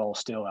blue model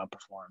still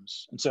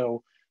outperforms. And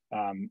so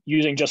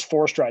using just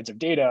 4 strides of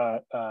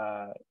data,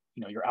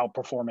 you're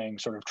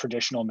outperforming sort of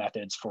traditional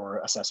methods for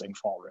assessing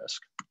fall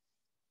risk.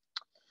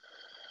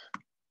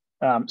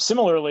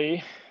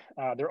 Similarly,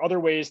 there are other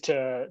ways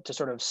to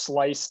sort of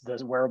slice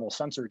the wearable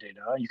sensor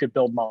data. You could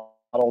build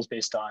models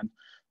based on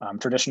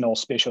traditional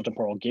spatial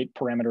temporal gait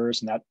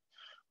parameters, and that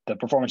the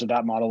performance of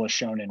that model is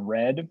shown in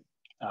red.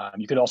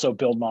 You could also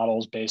build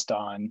models based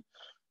on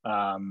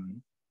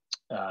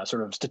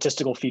sort of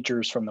statistical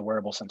features from the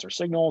wearable sensor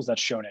signals.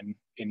 That's shown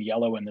in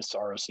yellow in this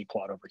ROC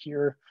plot over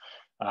here.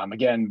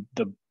 Again,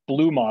 the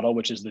blue model,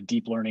 which is the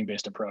deep learning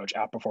based approach,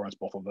 outperforms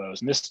both of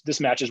those. And this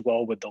matches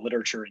well with the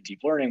literature in deep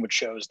learning, which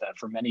shows that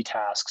for many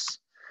tasks,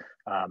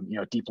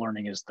 deep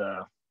learning is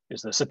the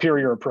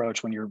superior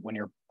approach when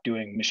you're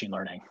doing machine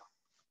learning.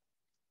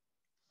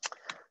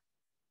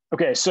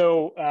 Okay,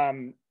 so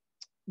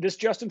this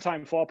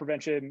just-in-time fall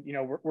prevention,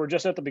 we're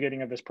just at the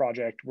beginning of this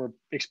project. We're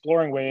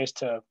exploring ways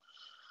to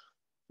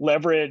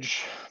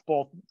leverage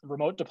both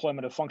remote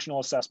deployment of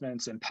functional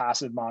assessments and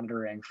passive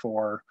monitoring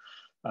for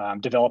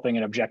developing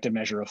an objective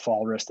measure of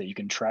fall risk that you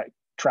can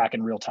track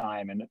in real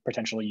time and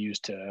potentially use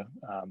to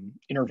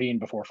intervene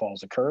before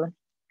falls occur.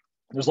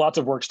 There's lots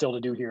of work still to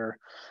do here,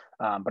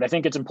 but I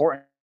think it's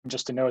important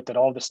just to note that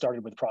all of this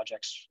started with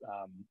projects,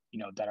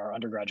 that our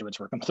undergraduates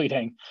were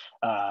completing,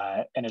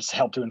 and it's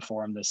helped to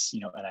inform this,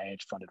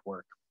 NIH-funded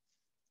work.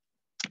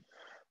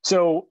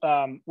 So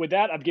with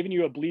that, I've given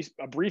you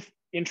a brief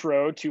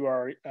intro to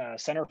our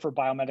Center for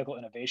Biomedical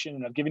Innovation,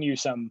 and I've given you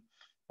some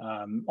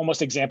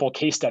almost example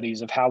case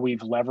studies of how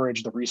we've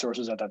leveraged the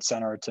resources at that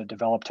center to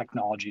develop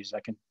technologies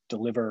that can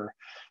deliver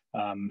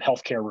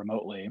healthcare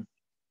remotely.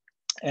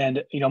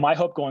 And my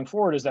hope going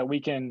forward is that we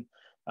can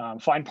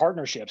find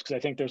partnerships, because I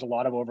think there's a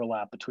lot of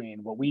overlap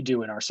between what we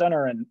do in our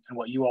center and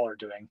what you all are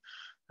doing,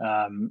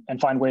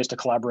 and find ways to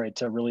collaborate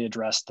to really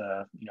address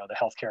the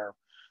healthcare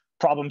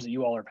problems that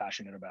you all are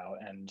passionate about.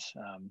 And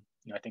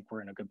I think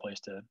we're in a good place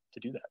to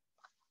do that.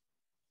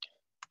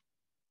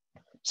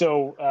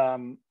 So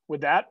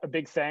with that, a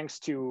big thanks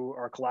to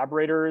our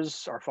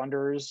collaborators, our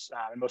funders,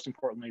 and most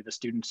importantly, the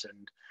students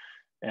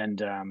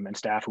and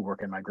staff who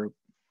work in my group.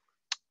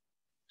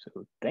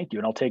 So thank you,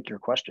 and I'll take your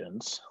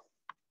questions.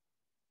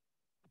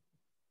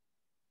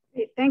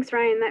 Great. Thanks,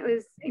 Ryan. That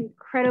was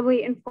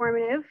incredibly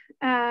informative.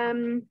 I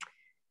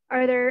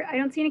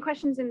don't see any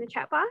questions in the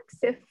chat box.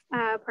 If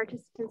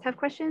participants have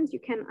questions, you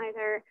can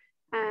either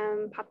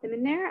pop them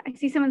in there. I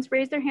see someone's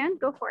raised their hand.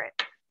 Go for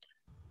it.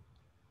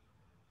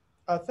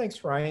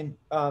 Thanks, Ryan.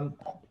 I'm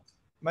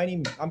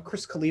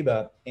Chris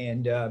Kaliba,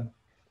 and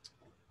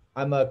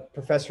I'm a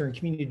professor in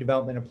community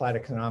development and applied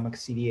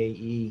economics,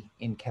 CDAE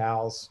in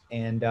CALS,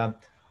 and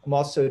I'm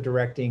also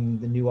directing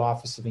the new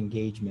Office of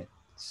Engagement.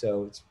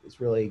 So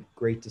it's really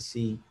great to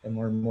see and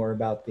learn more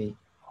about the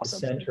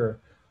center.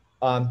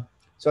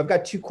 So I've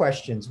got two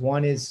questions.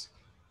 One is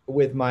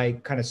with my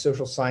kind of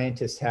social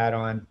scientist hat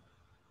on,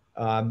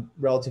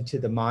 relative to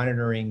the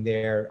monitoring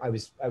there. I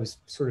was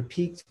sort of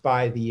piqued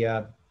by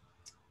the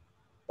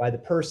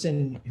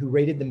person who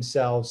rated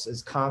themselves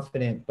as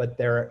confident, but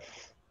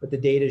the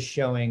data is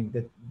showing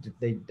that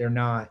they're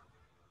not.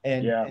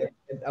 And, yeah.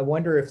 and I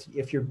wonder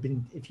if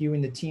you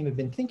and the team have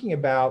been thinking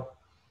about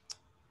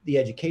the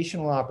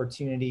educational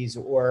opportunities,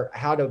 or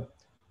how to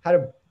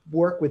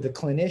work with the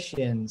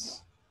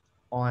clinicians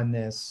on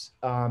this,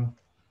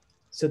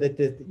 so that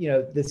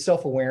the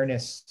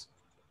self-awareness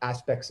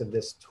aspects of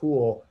this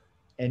tool,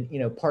 and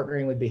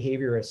partnering with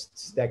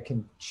behaviorists that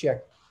can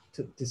check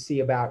to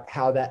see about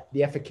how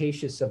the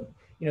efficacious of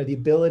the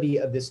ability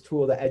of this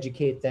tool to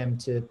educate them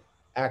to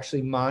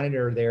actually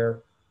monitor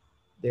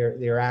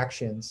their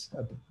actions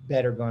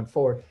better going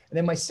forward. And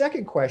then my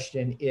second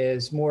question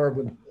is more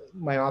with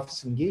my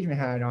Office of Engagement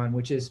hat on,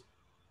 which is,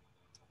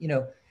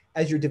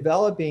 as you're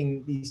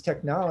developing these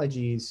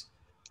technologies,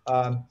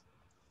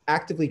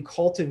 actively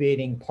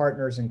cultivating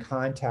partners and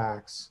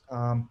contacts.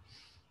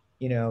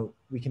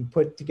 We can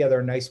put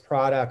together nice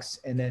products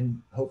and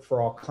then hope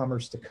for all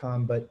comers to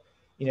come. But,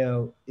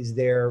 it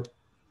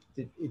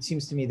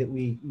seems to me that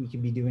we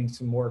can be doing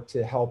some work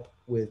to help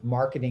with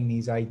marketing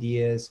these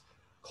ideas,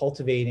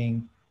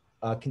 cultivating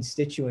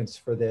constituents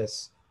for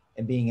this,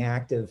 and being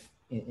active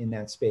in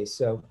that space.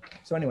 So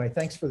anyway,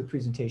 thanks for the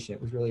presentation.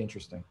 It was really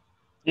interesting.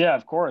 Yeah,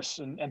 of course.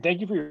 And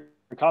thank you for your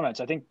comments.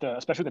 I think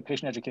especially the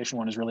patient education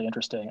one is really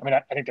interesting. I mean,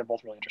 I think they're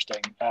both really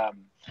interesting.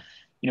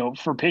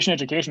 For patient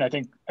education, I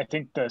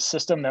think the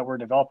system that we're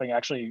developing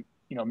actually,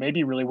 may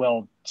be really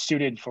well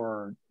suited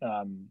for,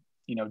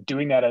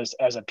 doing that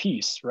as a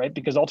piece, right?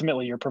 Because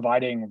ultimately you're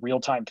providing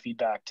real-time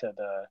feedback to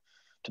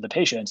the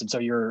patients. And so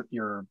you're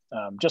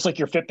just like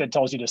your Fitbit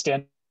tells you to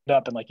stand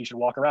up and like you should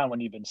walk around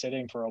when you've been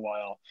sitting for a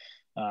while.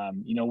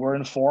 We're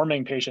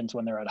informing patients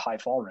when they're at high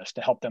fall risk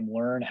to help them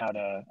learn how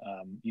to,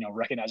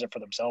 recognize it for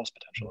themselves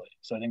potentially.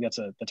 So I think that's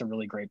a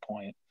really great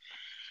point.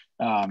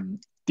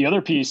 The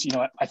other piece,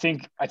 I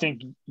think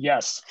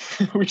yes,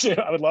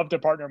 I would love to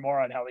partner more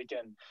on how we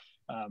can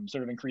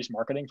sort of increase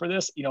marketing for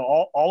this.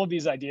 All of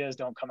these ideas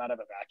don't come out of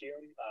a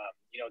vacuum.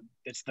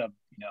 It's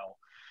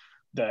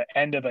the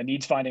end of a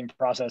needs finding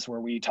process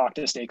where we talk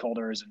to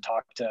stakeholders and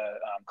talk to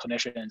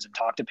clinicians and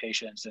talk to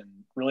patients and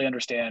really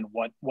understand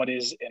what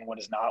is and what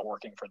is not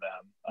working for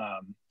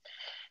them.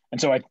 And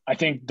so I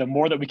think the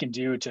more that we can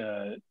do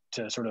to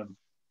sort of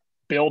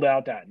build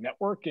out that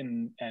network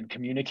and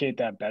communicate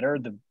that better,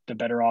 the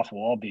better off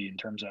we'll all be in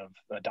terms of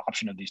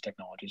adoption of these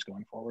technologies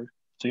going forward.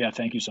 So yeah,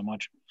 thank you so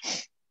much.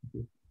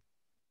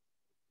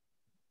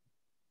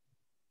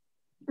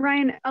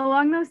 Ryan,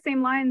 along those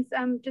same lines,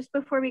 just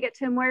before we get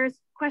to Moira's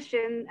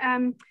question,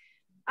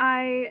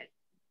 I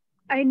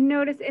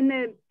noticed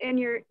in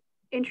your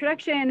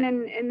introduction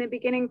and in the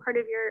beginning part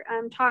of your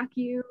talk,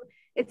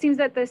 it seems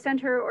that the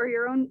center or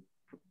your own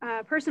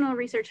personal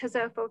research has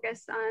a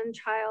focus on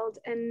child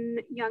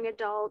and young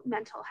adult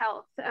mental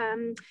health,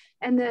 and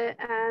the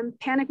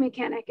panic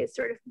mechanic is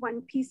sort of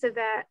one piece of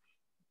that.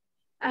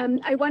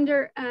 I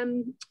wonder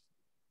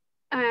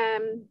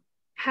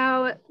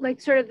how,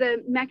 like, sort of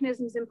the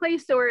mechanisms in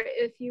place, or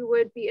if you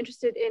would be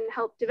interested in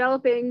help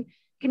developing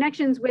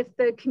connections with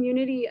the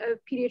community of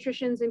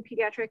pediatricians and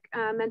pediatric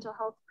mental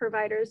health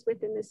providers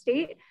within the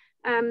state.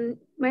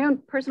 My own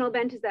personal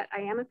bent is that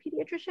I am a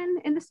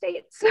pediatrician in the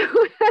state. So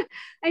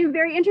I'm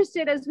very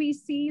interested as we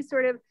see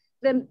sort of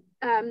the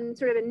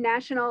sort of a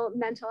national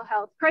mental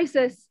health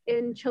crisis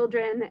in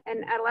children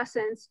and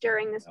adolescents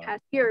during this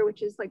past year,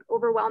 which is like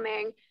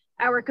overwhelming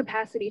our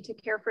capacity to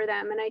care for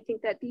them. And I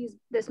think that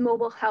this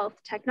mobile health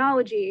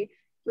technology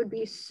would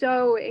be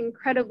so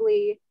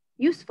incredibly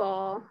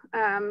useful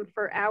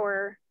for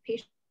our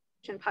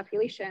patient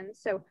population.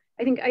 So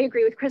I think I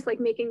agree with Chris, like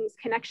making these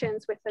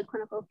connections with the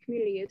clinical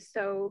community is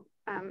so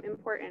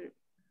important.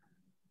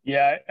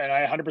 Yeah, and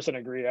I 100%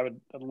 agree. I'd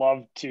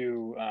love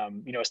to,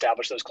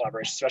 establish those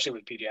collaborations, especially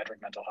with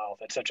pediatric mental health.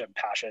 It's such a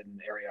passion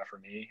area for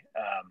me.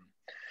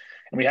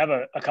 And we have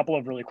a couple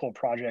of really cool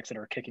projects that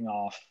are kicking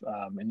off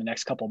in the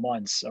next couple of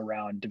months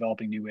around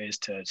developing new ways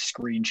to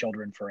screen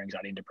children for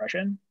anxiety and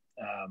depression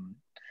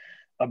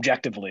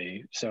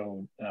objectively.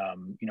 So,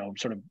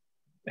 sort of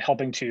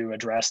helping to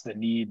address the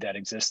need that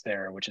exists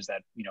there, which is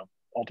that,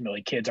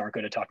 ultimately kids aren't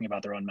good at talking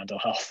about their own mental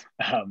health,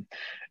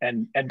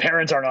 and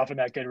parents aren't often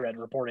that good at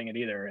reporting it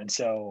either. And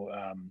so,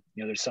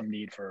 there's some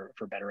need for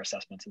better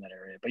assessments in that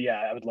area. But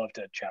yeah, I would love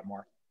to chat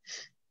more.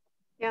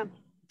 Yeah.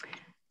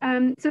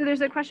 So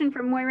there's a question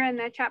from Moira in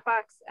the chat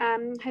box.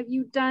 Have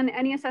you done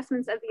any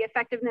assessments of the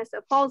effectiveness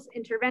of falls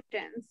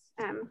interventions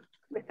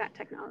with that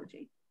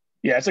technology?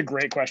 Yeah, it's a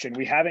great question.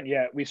 We haven't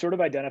yet. We've sort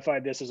of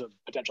identified this as a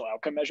potential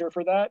outcome measure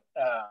for that.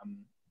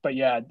 But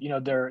yeah,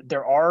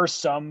 there are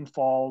some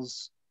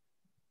falls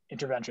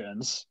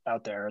interventions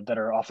out there that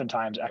are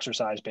oftentimes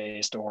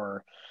exercise-based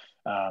or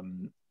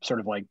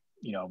sort of like,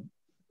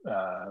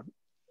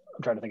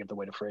 I'm trying to think of the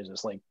way to phrase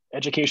this, like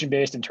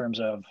education-based in terms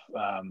of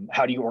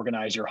how do you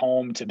organize your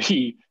home to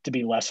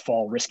be less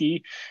fall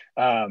risky.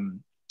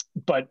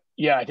 But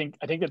yeah, I think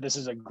that this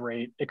is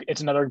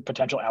it's another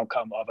potential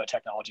outcome of a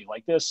technology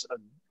like this,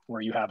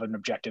 where you have an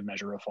objective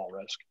measure of fall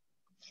risk.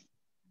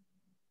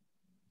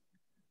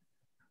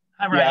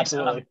 Hi, Ryan. Yeah,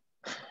 absolutely.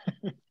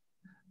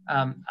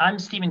 I'm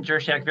Stephen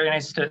Jershak. Very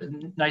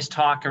nice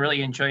talk. I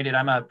really enjoyed it.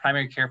 I'm a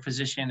primary care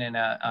physician and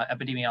a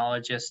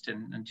epidemiologist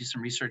and do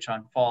some research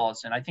on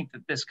falls. And I think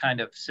that this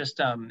kind of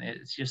system,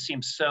 it just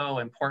seems so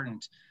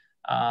important.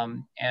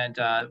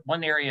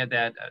 One area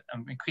that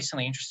I'm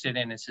increasingly interested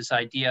in is this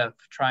idea of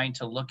trying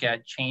to look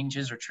at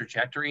changes or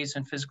trajectories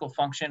in physical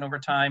function over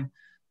time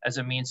as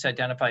a means to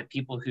identify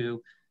people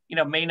who,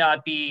 may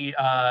not be,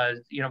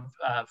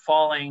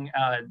 falling,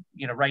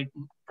 right,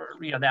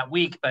 that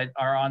week, but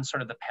are on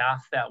sort of the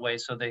path that way,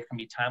 so they can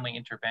be timely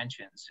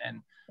interventions.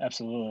 And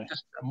absolutely,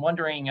 I'm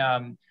wondering,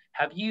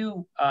 have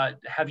you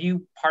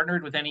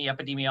partnered with any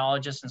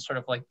epidemiologists and sort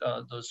of like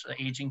those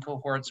aging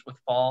cohorts with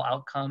fall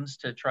outcomes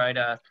to try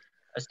to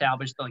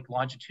establish the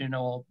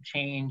longitudinal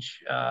change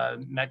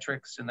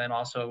metrics and then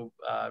also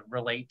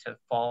relate to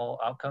fall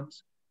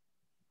outcomes?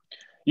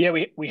 Yeah,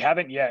 we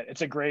haven't yet.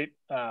 It's a great,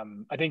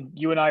 I think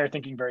you and I are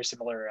thinking very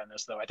similar on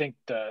this though. I think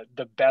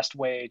the best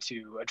way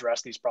to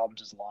address these problems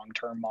is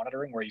long-term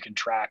monitoring, where you can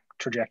track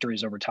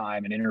trajectories over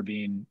time and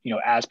intervene,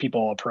 as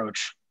people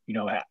approach,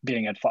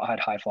 being at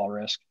high fall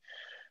risk.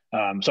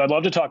 So I'd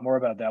love to talk more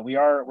about that.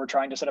 We're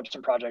trying to set up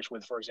some projects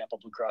with, for example,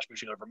 Blue Cross Blue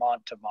Shield of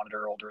Vermont to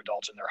monitor older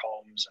adults in their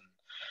homes.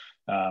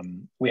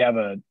 And we have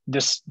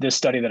this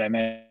study that I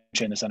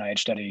mentioned, this NIH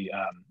study.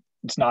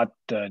 It's not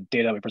the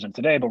data we present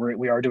today, but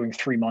we are doing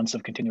 3 months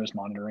of continuous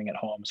monitoring at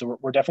home. So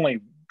we're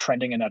definitely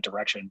trending in that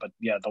direction. But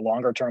yeah, the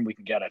longer term we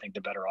can get, I think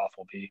the better off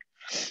we'll be.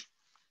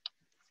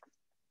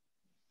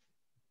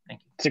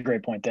 Thank you. It's a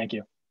great point. Thank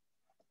you.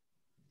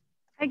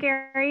 Hi,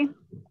 Gary.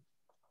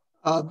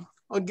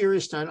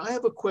 Gary Stein, I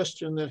have a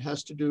question that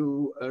has to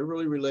do,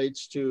 really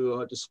relates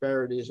to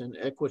disparities and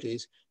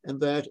equities, and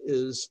that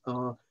is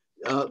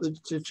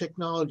the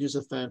technologies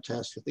are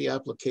fantastic. The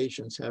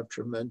applications have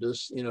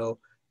tremendous,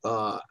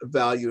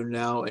 value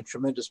now and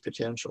tremendous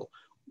potential.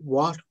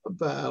 What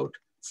about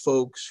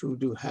folks who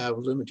do have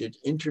limited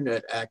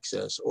internet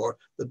access, or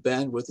the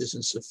bandwidth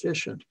isn't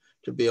sufficient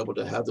to be able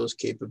to have those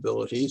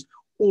capabilities,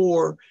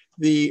 or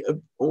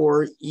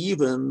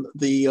even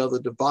the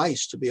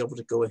device to be able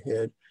to go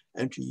ahead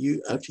and to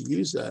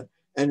use that?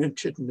 And in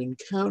Chittenden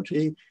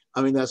County,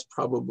 I mean, that's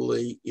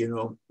probably,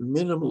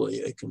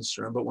 minimally a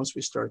concern, but once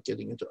we start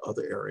getting into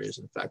other areas,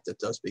 in fact, that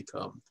does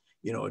become,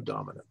 a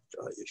dominant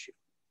issue.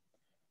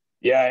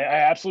 Yeah,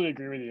 I absolutely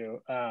agree with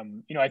you.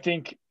 I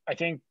think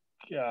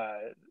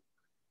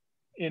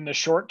in the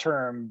short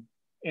term,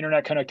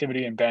 internet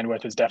connectivity and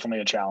bandwidth is definitely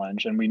a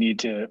challenge, and we need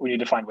to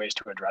find ways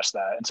to address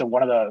that. And so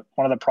one of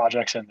the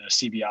projects in the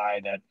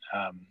CBI that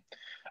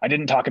I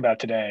didn't talk about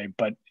today,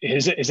 but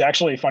is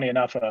actually, funny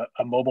enough, a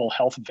mobile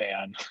health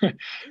van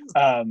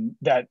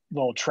that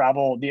will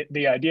travel.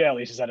 The idea, at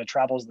least, is that it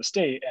travels the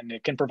state and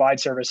it can provide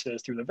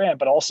services through the van,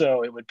 but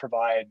also it would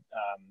provide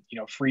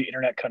free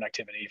internet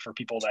connectivity for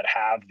people that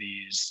have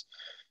these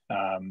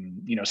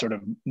sort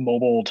of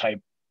mobile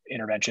type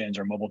interventions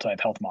or mobile type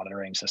health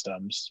monitoring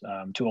systems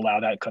to allow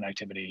that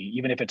connectivity,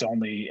 even if it's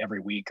only every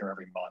week or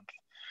every month.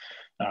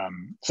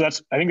 So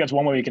I think that's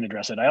one way we can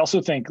address it. I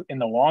also think in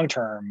the long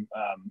term,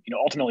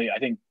 ultimately, I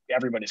think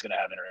everybody's going to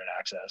have internet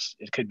access.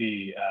 It could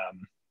be,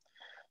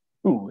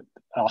 ooh,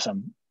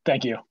 awesome.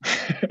 Thank you.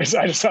 So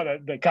I just saw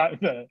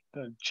the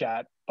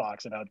chat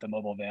box about the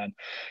mobile van.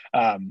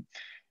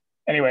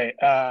 Anyway,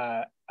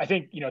 I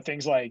think,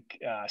 things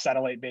like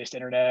satellite-based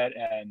internet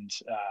and,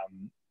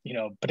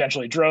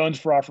 potentially drones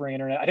for offering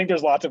internet. I think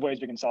there's lots of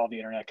ways we can solve the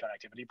internet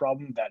connectivity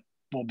problem that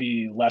will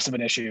be less of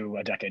an issue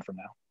a decade from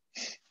now.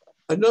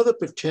 Another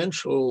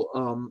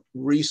potential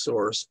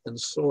resource and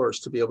source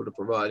to be able to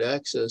provide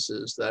access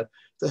is that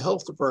the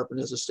health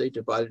department has a state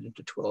divided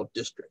into 12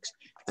 districts,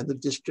 and the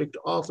district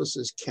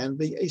offices can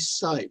be a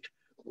site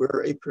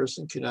where a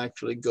person can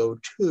actually go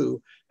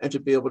to and to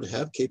be able to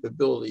have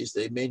capabilities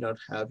they may not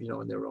have,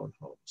 in their own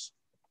homes.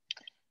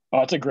 Oh,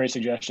 that's a great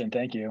suggestion.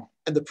 Thank you.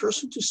 And the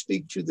person to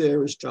speak to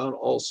there is John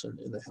Olson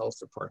in the health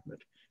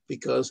department,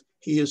 because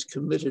he is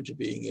committed to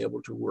being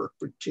able to work,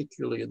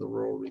 particularly in the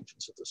rural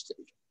regions of the state.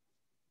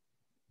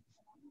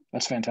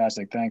 That's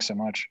fantastic. Thanks so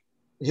much.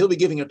 He'll be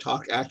giving a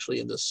talk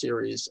actually in this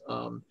series.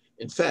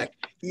 In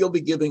fact, he'll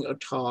be giving a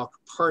talk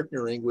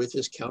partnering with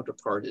his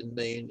counterpart in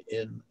Maine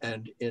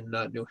and in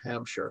New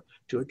Hampshire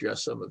to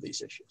address some of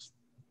these issues.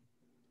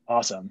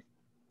 Awesome.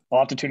 I'll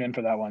have to tune in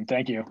for that one.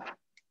 Thank you.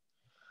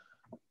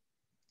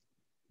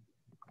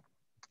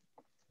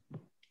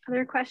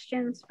 Other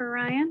questions for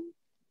Ryan?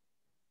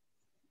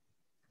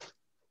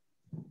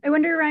 I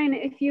wonder, Ryan,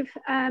 if you've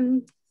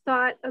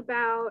thought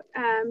about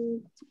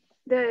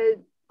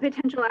the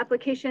potential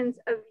applications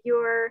of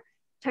your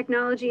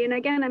technology. And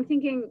again, I'm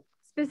thinking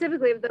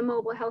specifically of the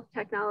mobile health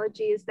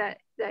technologies that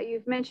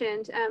you've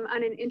mentioned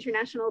on an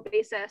international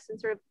basis in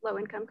sort of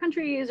low-income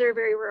countries or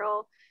very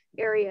rural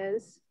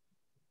areas.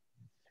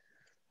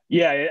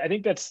 Yeah, I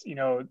think that's,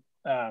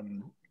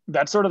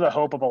 that's sort of the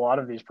hope of a lot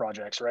of these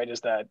projects, right?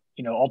 Is that,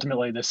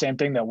 ultimately the same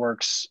thing that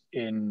works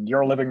in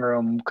your living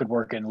room could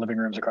work in living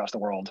rooms across the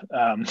world.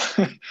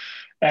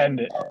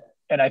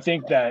 And I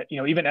think that,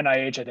 even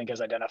NIH, I think,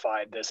 has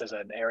identified this as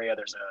an area.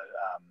 There's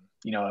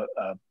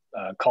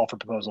a call for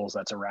proposals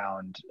that's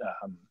around,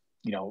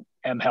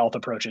 M-Health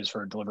approaches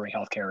for delivering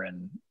healthcare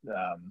in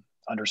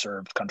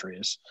underserved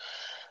countries.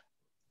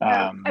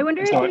 I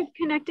wonder if you've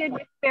connected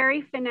with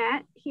Barry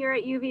Finette here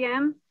at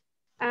UVM.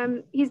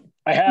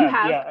 I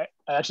have. Yeah.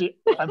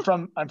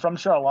 I'm from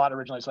Charlotte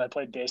originally, so I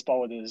played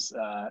baseball with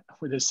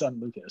his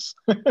son Lucas.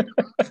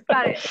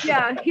 Got it.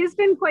 Yeah, he's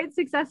been quite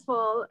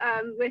successful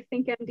with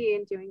ThinkMD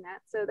in doing that,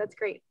 so that's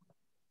great.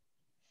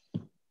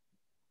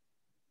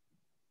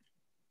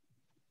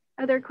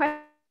 Other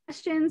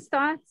questions,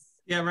 thoughts?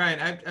 Yeah,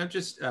 Ryan, I'm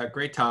just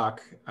great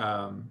talk.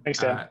 Thanks,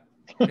 Dan.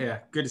 Yeah,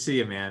 good to see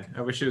you, man.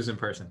 I wish it was in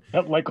person.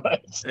 Yep,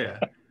 likewise. Yeah.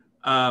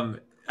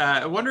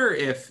 I wonder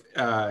if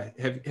have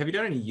you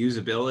done any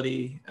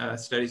usability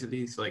studies of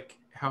these? Like,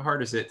 how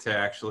hard is it to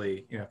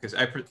actually, because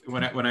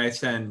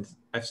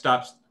I've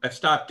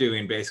stopped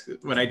doing basically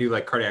when I do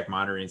like cardiac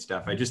monitoring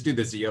stuff. I just do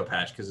the Zeo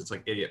patch because it's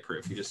like idiot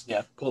proof. You just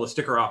pull the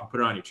sticker off and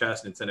put it on your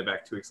chest and send it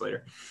back 2 weeks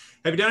later.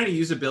 Have you done any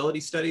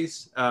usability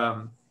studies,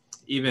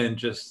 even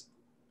just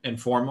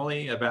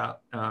informally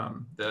about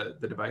the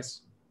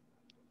device?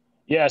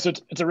 Yeah, so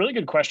it's a really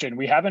good question.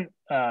 We haven't,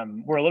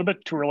 we're a little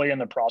bit too early in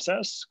the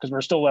process because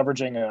we're still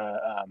leveraging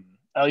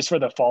at least for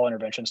the fall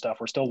intervention stuff,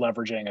 we're still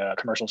leveraging a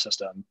commercial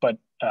system. But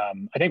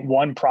I think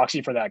one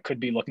proxy for that could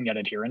be looking at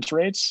adherence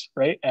rates,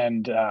 right?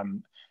 And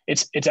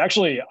it's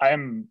actually, I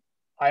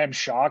am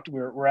shocked.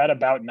 We're at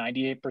about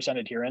 98%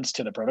 adherence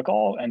to the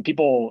protocol, and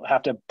people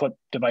have to put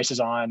devices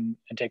on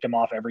and take them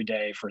off every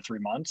day for 3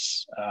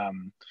 months.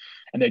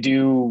 And they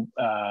do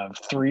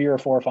 3 or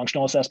 4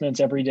 functional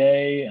assessments every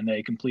day, and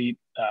they complete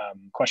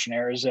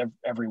questionnaires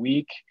every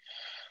week.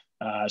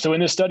 So in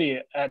this study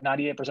at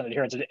 98%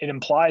 adherence, it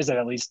implies that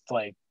at least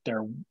like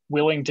they're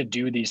willing to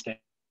do these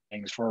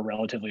things for a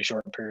relatively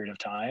short period of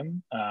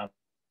time.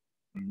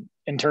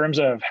 In terms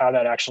of how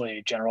that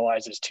actually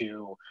generalizes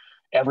to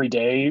every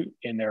day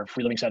in their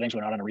free living settings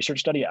when not on a research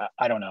study,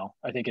 I don't know.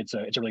 I think it's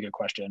a really good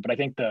question, but I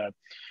think the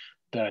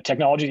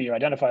technology that you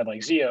identified,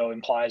 like Zeo,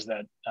 implies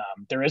that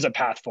there is a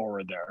path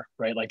forward there,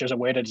 right? Like there's a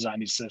way to design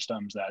these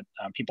systems that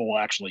people will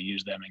actually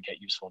use them and get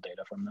useful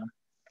data from them.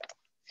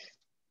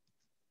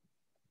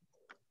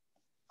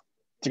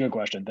 It's a good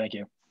question. Thank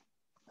you.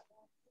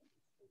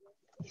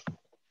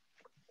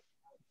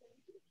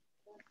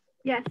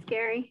 Yes,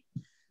 Gary.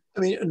 I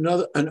mean,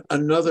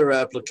 another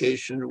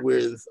application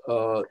with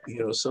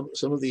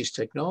some of these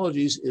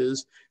technologies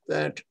is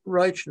that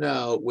right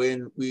now,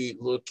 when we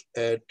look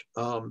at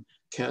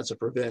cancer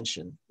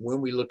prevention,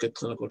 when we look at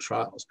clinical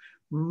trials,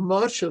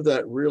 much of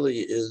that really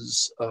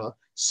is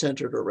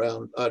centered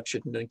around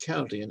Chittenden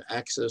County and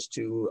access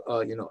to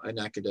an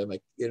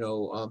academic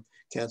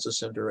cancer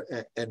center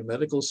and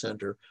medical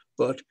center.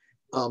 But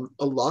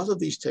a lot of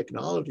these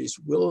technologies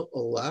will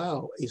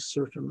allow a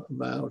certain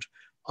amount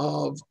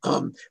of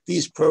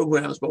these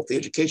programs, both the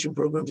education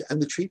programs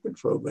and the treatment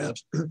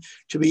programs,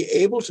 to be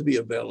able to be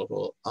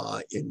available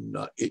in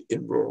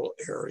rural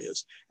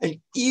areas, and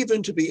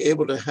even to be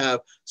able to have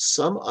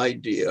some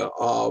idea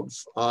of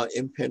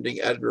impending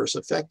adverse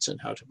effects and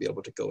how to be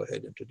able to go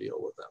ahead and to deal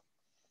with them.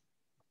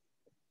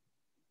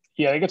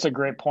 Yeah, I think it's a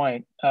great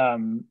point.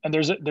 And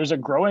there's a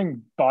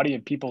growing body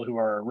of people who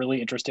are really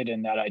interested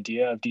in that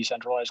idea of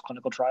decentralized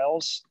clinical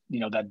trials,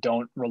 that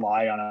don't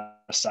rely on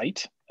a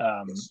site.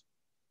 Yes.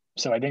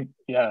 So I think,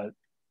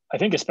 I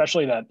think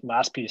especially that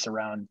last piece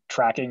around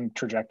tracking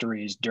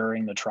trajectories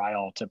during the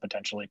trial to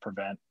potentially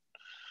prevent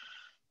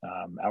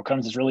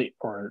outcomes is really,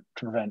 or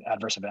to prevent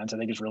adverse events, I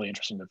think is really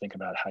interesting to think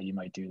about how you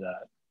might do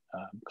that.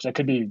 Because it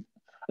could be,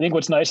 I think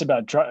what's nice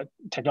about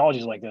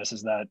technologies like this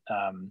is that,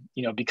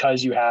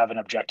 because you have an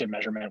objective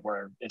measurement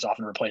where it's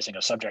often replacing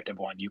a subjective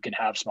one, you can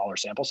have smaller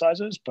sample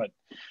sizes. But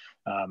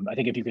I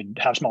think if you could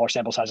have smaller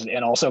sample sizes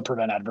and also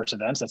prevent adverse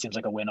events, that seems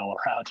like a win all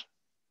around.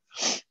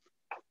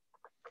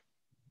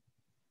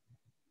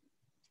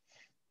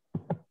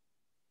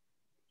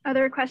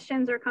 Other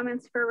questions or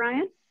comments for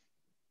Ryan?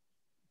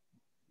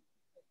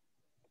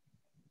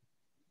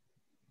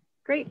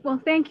 Great.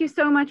 Well, thank you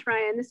so much,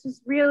 Ryan. This was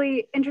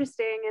really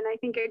interesting, and I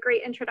think a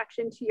great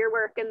introduction to your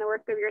work and the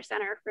work of your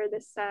center for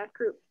this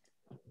group.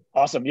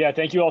 Awesome. Yeah,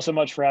 thank you all so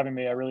much for having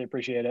me. I really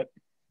appreciate it.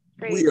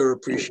 Great. We are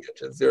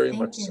appreciative, very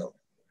much so.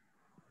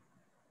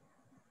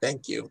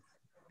 Thank you.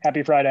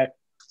 Happy Friday.